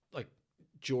then like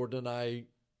Jordan and I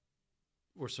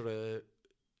were sort of,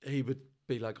 he would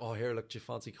be like, oh, here, look, do you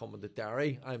fancy coming to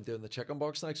Derry? I'm doing the chicken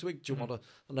box next week. Do you want to?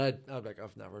 And I'd like,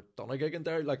 I've never done a gig in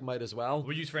Derry, like, might as well.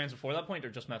 Were you friends before that point, or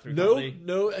just met through comedy?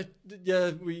 No,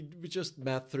 we just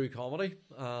met through comedy.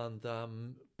 And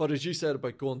but as you said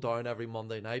about going down every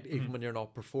Monday night, even when you're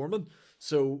not performing,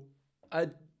 so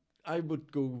I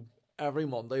would go every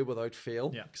Monday without fail,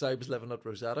 because I was living at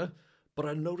Rosetta. But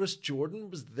I noticed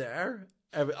Jordan was there.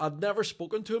 I'd never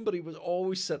spoken to him, but he was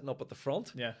always sitting up at the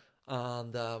front. Yeah.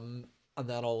 And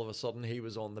then all of a sudden he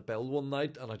was on the bill one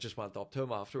night, and I just went up to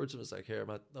him afterwards and was like, here,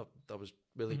 mate, that was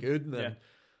really good.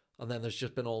 And then there's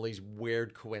just been all these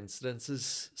weird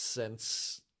coincidences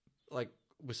since, like,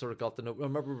 we sort of got to know. I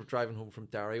remember we were driving home from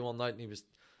Derry one night, and he was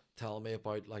telling me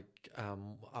about, like,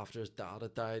 after his dad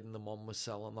had died and the mum was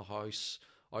selling the house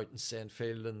out in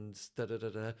Saintfield and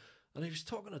da-da-da-da. And he was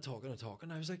talking.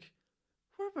 I was like,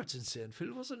 whereabouts in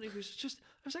Saintfield was it? And he was just,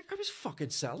 I was like, I was fucking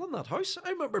selling that house. I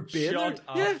remember being there.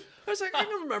 Yeah, I was like, I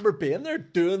remember being there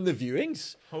doing the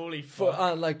viewings. Holy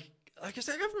fuck. Like I was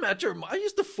like, I've met your mom. I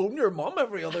used to phone your mom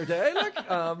every other day.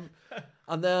 Like,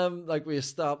 and then like we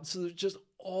stopped. So there's just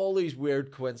all these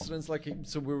weird coincidences. Like,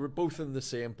 so we were both in the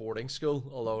same boarding school,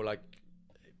 although like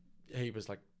he was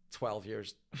like 12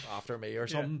 years after me or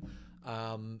something.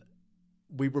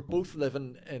 We were both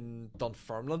living in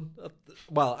Dunfermline.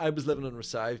 Well, I was living in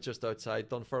Rosyth, just outside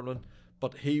Dunfermline,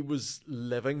 but he was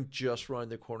living just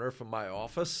round the corner from my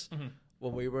office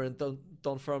when we were in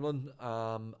Dunfermline.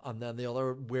 And then the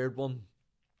other weird one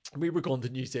we were going to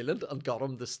New Zealand and got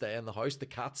him to stay in the house to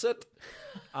cat sit.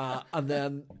 And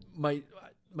then my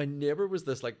neighbour was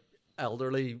this like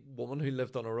elderly woman who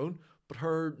lived on her own, but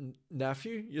her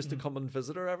nephew used to come and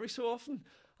visit her every so often.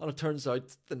 And it turns out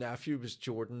the nephew was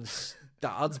Jordan's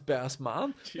dad's best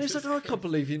man. He's like, oh, I can't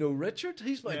believe you know Richard.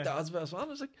 He's my dad's best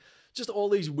man. It's like, just all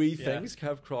these wee things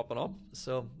kept cropping up.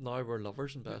 So now we're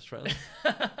lovers and best friends.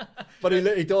 But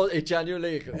he does, he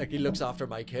genuinely, like, he looks after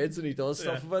my kids and he does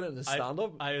stuff about it in his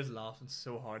stand-up. I was laughing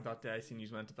so hard that day. I seen you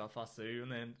went to Belfast Zoo,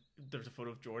 and then there's a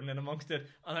photo of Jordan in amongst it.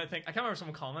 And I can't remember,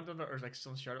 someone commented on it, or like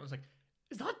someone shared it. I was like,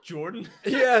 is that Jordan?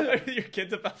 Yeah. Your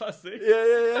kids at Belfast Zoo?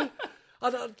 Yeah.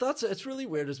 And it's really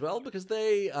weird as well, because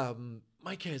they,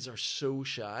 my kids are so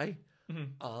shy,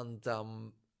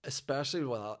 and especially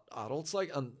with adults,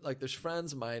 like, and like there's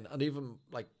friends of mine, and even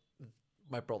like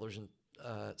my brothers and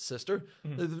sister,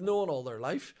 they've known all their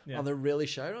life, and they're really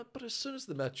shy. But as soon as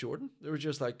they met Jordan, they were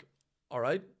just like, all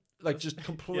right, like just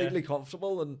completely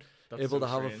comfortable and able to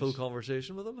have a full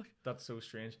conversation with them. Like, that's so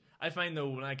strange. I find though,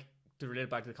 like, to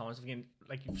relate back to the comments again,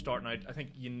 like, you're starting out, I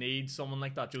think you need someone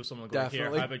like that, Joe, someone like,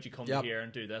 here, how about you come here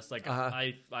and do this? Like,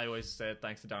 I always said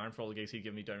thanks to Darren for all the gigs he'd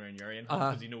give me down around Urian,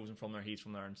 because he knows I'm from there, he's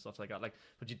from there and stuff like that. Like,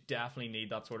 but you definitely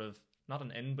need that sort of, not an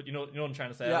in, but you know what I'm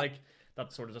trying to say, like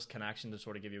that sort of just connection to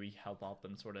sort of give you a wee help up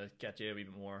and sort of get you a wee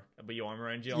bit more, a wee arm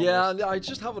around you almost. Yeah, and I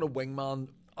just having a wingman,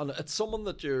 and it's someone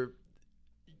that you're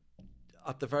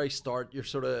at the very start, you're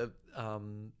sort of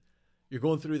you're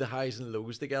going through the highs and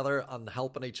lows together and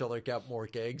helping each other get more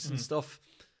gigs and stuff.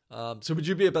 So would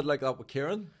you be a bit like that with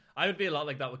Kieran? I would be a lot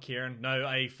like that with Kieran. Now,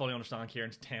 I fully understand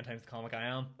Kieran's 10 times the comic I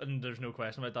am, and there's no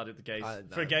question about that.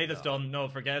 For a guy that's done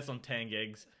 10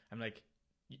 gigs, I'm like,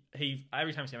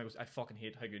 every time I see him, I goes, I fucking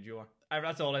hate how good you are.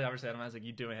 That's all I ever said to him. I was like,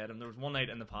 you do ahead. And there was one night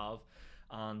in the Pav,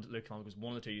 and Luke Comic was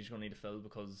one of the two you're going to need to fill,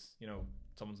 because, you know,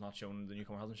 someone's not shown, the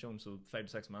newcomer hasn't shown, so 5 to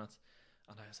 6 minutes.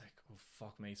 And I was like, oh,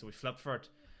 fuck me. So we flipped for it,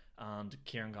 and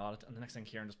Kieran got it. And the next thing,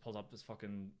 Kieran just pulls up his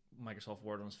fucking Microsoft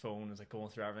Word on his phone and is like going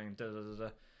through everything. And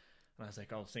I was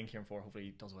like, I'll sing Kieran for, hopefully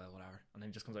he does well, whatever. And then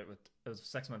he just comes out with, it was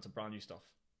 6 minutes of brand new stuff.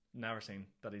 Never seen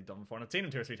that he'd done before. And I'd seen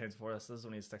him 2 or 3 times before this. This is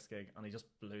only his 6th gig, and he just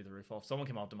blew the roof off. Someone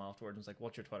came up to him afterwards and was like,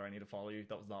 what's your Twitter? I need to follow you.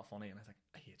 That was that funny. And I was like,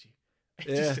 I hate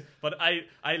you. But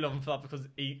I love him for that,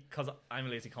 because I'm a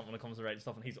lazy cunt when it comes to writing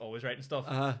stuff, and he's always writing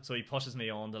stuff. So he pushes me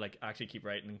on to like actually keep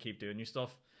writing and keep doing new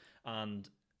stuff. And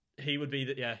he'd be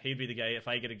the guy. If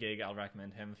I get a gig, I'll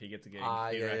recommend him. If he gets a gig,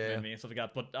 he'd recommend me and stuff like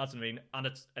that. But that's what I mean. And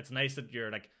it's nice that you're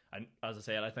like, as I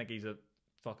said, I think he's a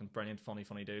fucking brilliant, funny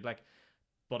dude. Like,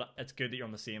 but it's good that you're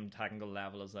on the same technical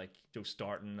level as like Joe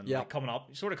starting and like coming up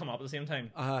at the same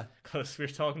time. Because we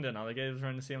were talking to another guy who was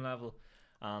around the same level,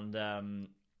 and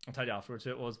I'll tell you afterwards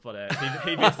who it was. But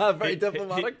he basically, very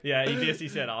diplomatic. He basically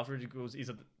said afterwards, he goes, he's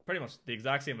at pretty much the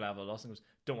exact same level as us, and goes,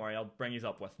 "Don't worry, I'll bring you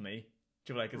up with me."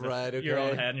 Do you like, as if you're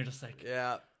on ahead, and you're just like,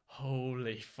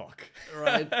 holy fuck.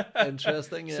 Right.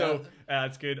 Interesting. Yeah. So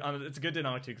it's good, and it's a good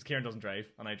dynamic too, because Kieran doesn't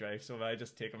drive and I drive, so I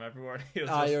just take him everywhere. You're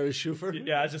a chauffeur.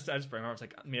 Yeah, I just bring him over. It's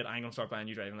like, mate, I'm gonna start buying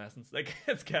you driving lessons. Like,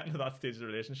 it's getting to that stage of the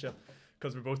relationship,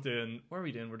 because we're both doing, what are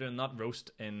we doing? We're doing that roast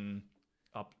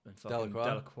up in fucking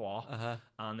Delacroix,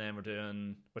 and then we're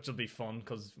doing, which will be fun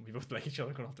because we both like each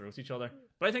other, gonna have to roast each other.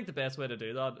 But I think the best way to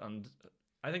do that,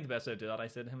 I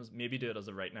said to him, is maybe do it as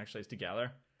a writing exercise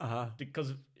together,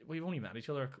 because we've only met each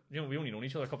other, we only known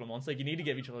each other a couple of months. Like, you need to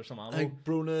give each other some ammo. I think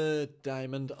Brona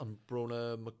Diamond and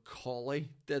Brona Macaulay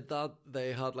did that.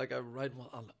 They had like a writing one,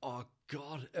 and oh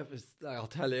god, it was, I'll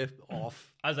tell you,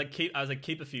 off. I was like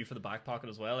keep a few for the back pocket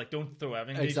as well. Like, don't throw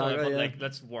everything to each other, but like,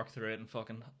 let's work through it and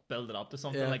fucking build it up to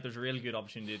something. Like, there's a really good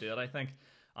opportunity to do it, I think.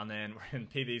 And then we're in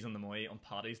PB's on the Moy on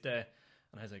Paddy's Day,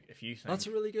 and I was like, if you think that's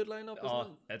a really good lineup,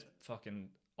 isn't it? It's fucking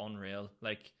unreal.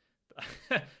 Like,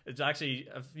 it's actually,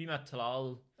 have you met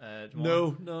Talal?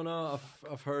 No,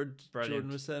 I've heard brilliant.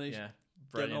 Jordan was saying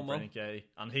brilliant guy,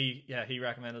 and he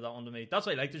recommended that one to me. That's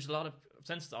why, like, there's a lot of,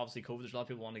 since obviously COVID, there's a lot of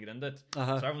people wanting to get into it. So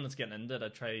everyone that's getting into it,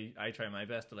 I try my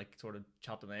best to like sort of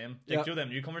chat to them. Like, do them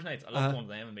newcomers nights. I love going to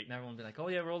them and meeting everyone, and be like, oh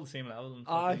yeah, we're all the same level,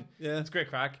 and it's great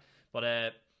crack.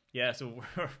 But so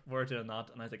we're doing that,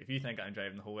 and I was like, if you think I'm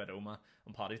driving the whole way to Oma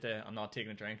on Paddy's Day, I'm not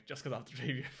taking a drink just because I have to drive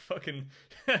your fucking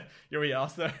your wee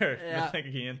ass there. Think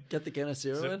again. Get the Guinness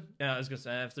Zero in. Yeah, I was gonna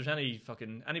say, if there's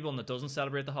anyone that doesn't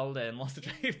celebrate the holiday and wants to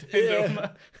drive down to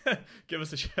Oma, give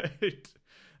us a shout.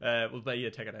 We'll buy you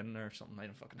a ticket in or something. I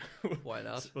don't fucking know. Why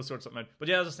not? We'll sort something out. But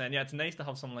yeah, as I was saying, it's nice to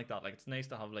have someone like that. Like, it's nice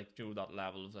to have like Joe, that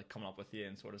level of like coming up with you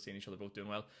and sort of seeing each other both doing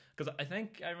well. Because I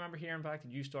think I remember hearing back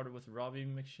that you started with Robbie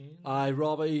McSheen. I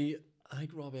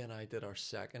think Robbie and I did our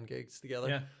second gigs together.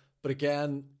 Yeah. But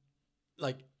again,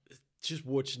 like, just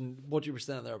watching what you were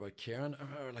saying there about Kieran,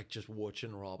 or like just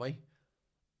watching Robbie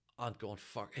and going,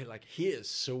 fuck, like he is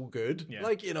so good. Yeah.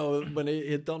 Like, you know, when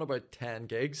he had done about 10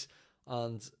 gigs,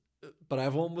 but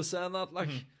everyone was saying that,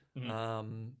 like,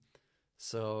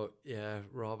 so yeah,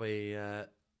 Robbie,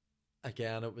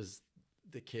 again, it was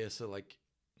the case of like,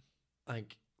 I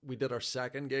think we did our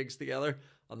second gigs together,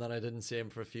 and then I didn't see him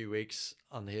for a few weeks,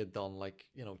 and he had done like,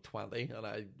 you know, 20, and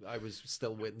I was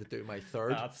still waiting to do my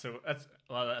third.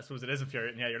 Well, I suppose it is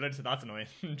infuriating. Yeah, you're allowed to say that's annoying.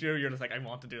 You're just like, I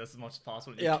want to do this as much as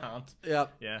possible. You can't.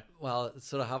 Yeah. Well,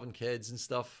 sort of having kids and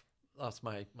stuff, that's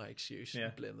my excuse.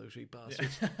 Yeah. Blame those wee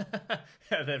bastards.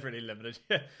 Yeah, they've really limited.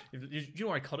 Yeah. You know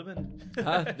where I cut him in?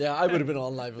 Yeah, I would have been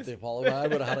on live with the Apollo. I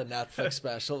would have had a Netflix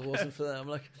special if it wasn't for them.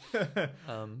 Like,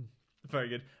 very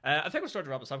good. I think we'll start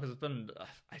to wrap this up because it's been.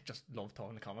 I just love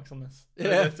talking to comics on this.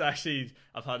 Yeah. It's actually,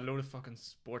 I've had a load of fucking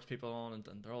sports people on, and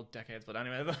they're all decades. But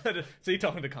anyway, see,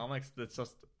 talking to comics, it's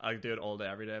just I do it all day,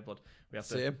 every day. But we have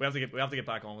to get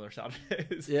back on with our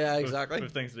Saturdays. Yeah, exactly.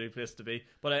 with things to do, place to be.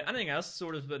 But anything else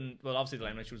sort of been, well, obviously the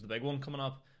Limelight Show's the big one coming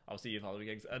up. Obviously you've had the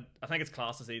gigs. I think it's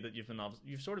class to see that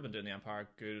you've sort of been doing the Empire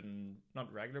good and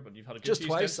not regular, but you've had a good just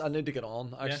twice. I need to get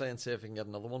on actually, yeah, and see if we can get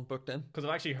another one booked in. Because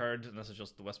I've actually heard, and this is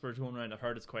just the whispers going around, I've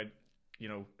heard it's quite, you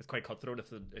know, it's quite cutthroat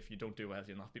if you don't do well,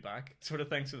 you'll not be back, sort of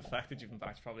thing. So the fact that you've been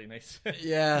back is probably nice.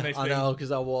 Yeah, nice I know,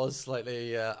 because I was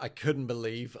slightly. I couldn't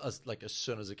believe as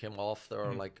soon as it came off, they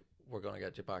were like, "We're going to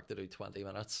get you back to do 20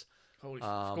 minutes." Holy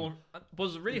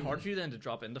was it really hard for you then to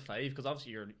drop into 5? Because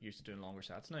obviously you're used to doing longer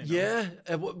sets now. Yeah,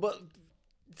 but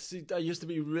see, I used to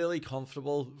be really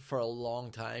comfortable for a long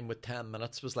time with 10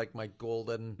 minutes was like my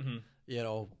golden, you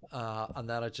know, and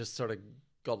then it just sort of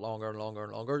got longer and longer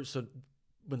and longer. So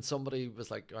when somebody was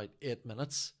like, right, 8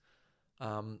 minutes,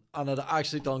 and I'd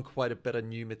actually done quite a bit of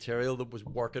new material that was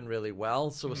working really well.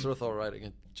 So I sort of thought, right, I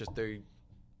can just do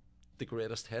the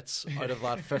greatest hits out of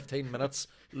that 15 minutes,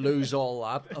 lose all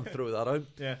that and throw that out.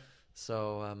 Yeah.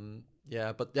 So,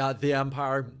 yeah, but yeah, the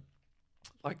Empire,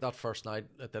 like that first night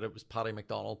that it was Paddy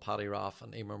McDonald, Paddy Raff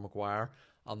and Emer McGuire,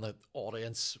 and the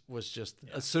audience was just,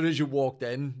 as soon as you walked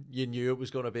in, you knew it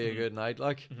was going to be a good night,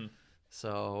 like.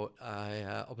 So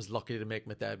I was lucky to make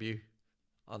my debut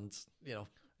and, you know,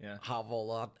 have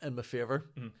all that in my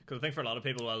favour. Because I think for a lot of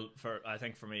people, I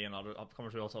think for me and a lot of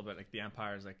upcomers, we also about like the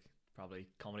Empire is like probably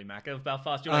comedy mecca of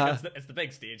Belfast. You know, like it's the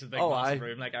big stage, it's the big massive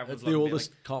room. Like it's the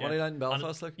oldest comedy night in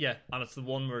Belfast. And and it's the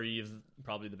one where you've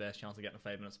probably the best chance of getting a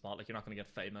 5-minute spot. Like you're not going to get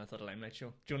 5 minutes at a Limelight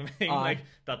show. Do you know what I mean? Like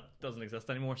that doesn't exist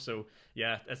anymore. So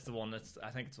yeah, it's the one. I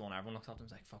think it's the one everyone looks up to and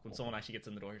is like, fuck. When someone actually gets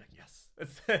in the door, you're like, yes,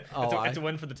 it's a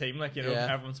win for the team. Like, you know,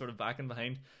 everyone's sort of backing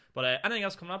behind. But anything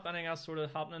else coming up? Anything else sort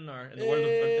of happening or in the world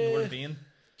of being?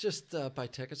 Just buy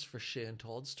tickets for Shane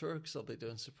Todd's tour because I'll be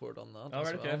doing support on that. Oh,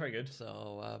 right, okay, very good.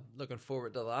 So looking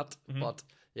forward to that. But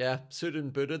yeah, suited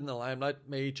and booted in the Limelight.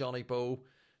 Me, Johnny Bow,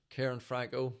 Kieran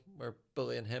Franco, we're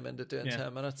bullying him into doing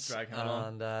 10 minutes.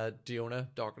 And Diona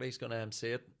Doherty's going to MC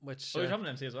it. Which you're having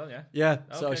an MC as well, yeah? Yeah,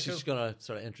 so she's going to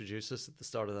sort of introduce us at the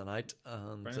start of the night.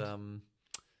 And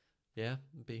yeah,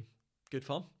 it'll be good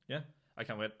fun. Yeah. I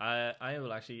can't wait. I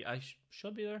will actually.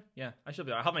 Should be there. Yeah, I should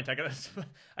be there. I have my ticket.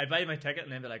 I buy my ticket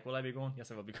and then be like, "Will I be going?" Yes,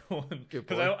 I will be going.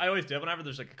 Because I always do. Whenever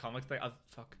there's like a comics thing,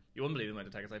 you wouldn't believe the amount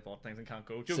of tickets I bought things and can't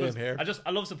go. Same here. I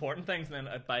love supporting things and then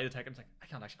I buy the ticket and it's like I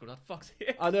can't actually go. That fuck's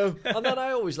sake. I know. And then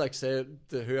I always like say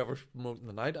to whoever's promoting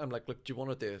the night, I'm like, "Look, do you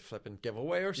want to do a flipping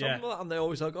giveaway or something?" And they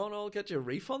always like, "Oh no, I'll get you a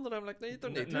refund." And I'm like, "No, you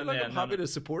don't need to." I'm happy to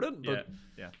support it. But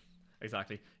yeah.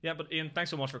 Exactly. Yeah, but Ian, thanks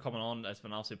so much for coming on. It's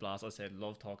been an absolute blast. As I said,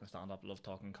 love talking stand up, love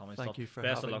talking comedy stuff. Thank you for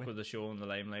Best of having luck me. with the show and the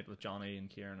Limelight with Johnny and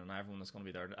Kieran and everyone that's going to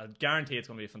be there. I guarantee it's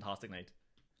going to be a fantastic night.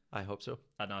 I hope so.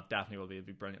 No, it definitely will be. It'll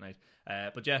be a brilliant night.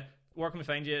 but yeah, where can we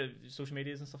find you? Social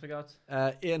medias and stuff like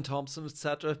that? Ian Thomson,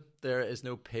 etc. There is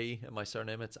no P in my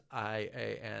surname. It's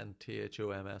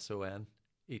IANTHOMSON.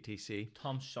 ETC.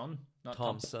 Thomson, not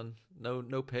Thomson. No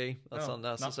P. That's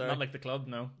unnecessary. Not like the club,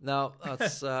 no. No,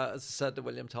 that's as I said to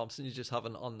William Thompson, you just have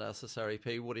an unnecessary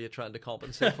P. What are you trying to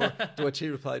compensate for? To which he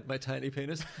replied, my tiny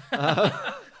penis.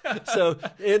 So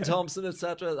Ian Thomson,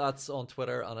 etc. That's on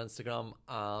Twitter and Instagram,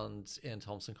 and Ian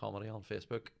Thomson Comedy on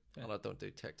Facebook. And I don't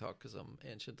do TikTok because I'm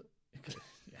ancient.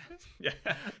 Yeah.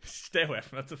 Stay away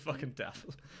from it. It's a fucking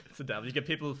devil. It's a devil. You get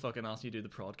people fucking asking you to do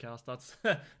the podcast. That's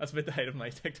about the height of my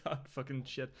TikTok fucking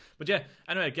shit. But yeah,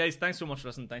 anyway, guys, thanks so much for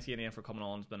listening. Thanks again for coming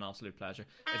on. It's been an absolute pleasure.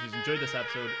 If you've enjoyed this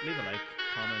episode, leave a like,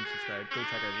 comment, subscribe, go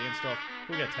check out the Ian stuff,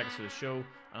 go get tickets for the show, and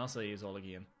I'll see you all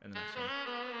again in the next one.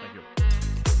 Thank you.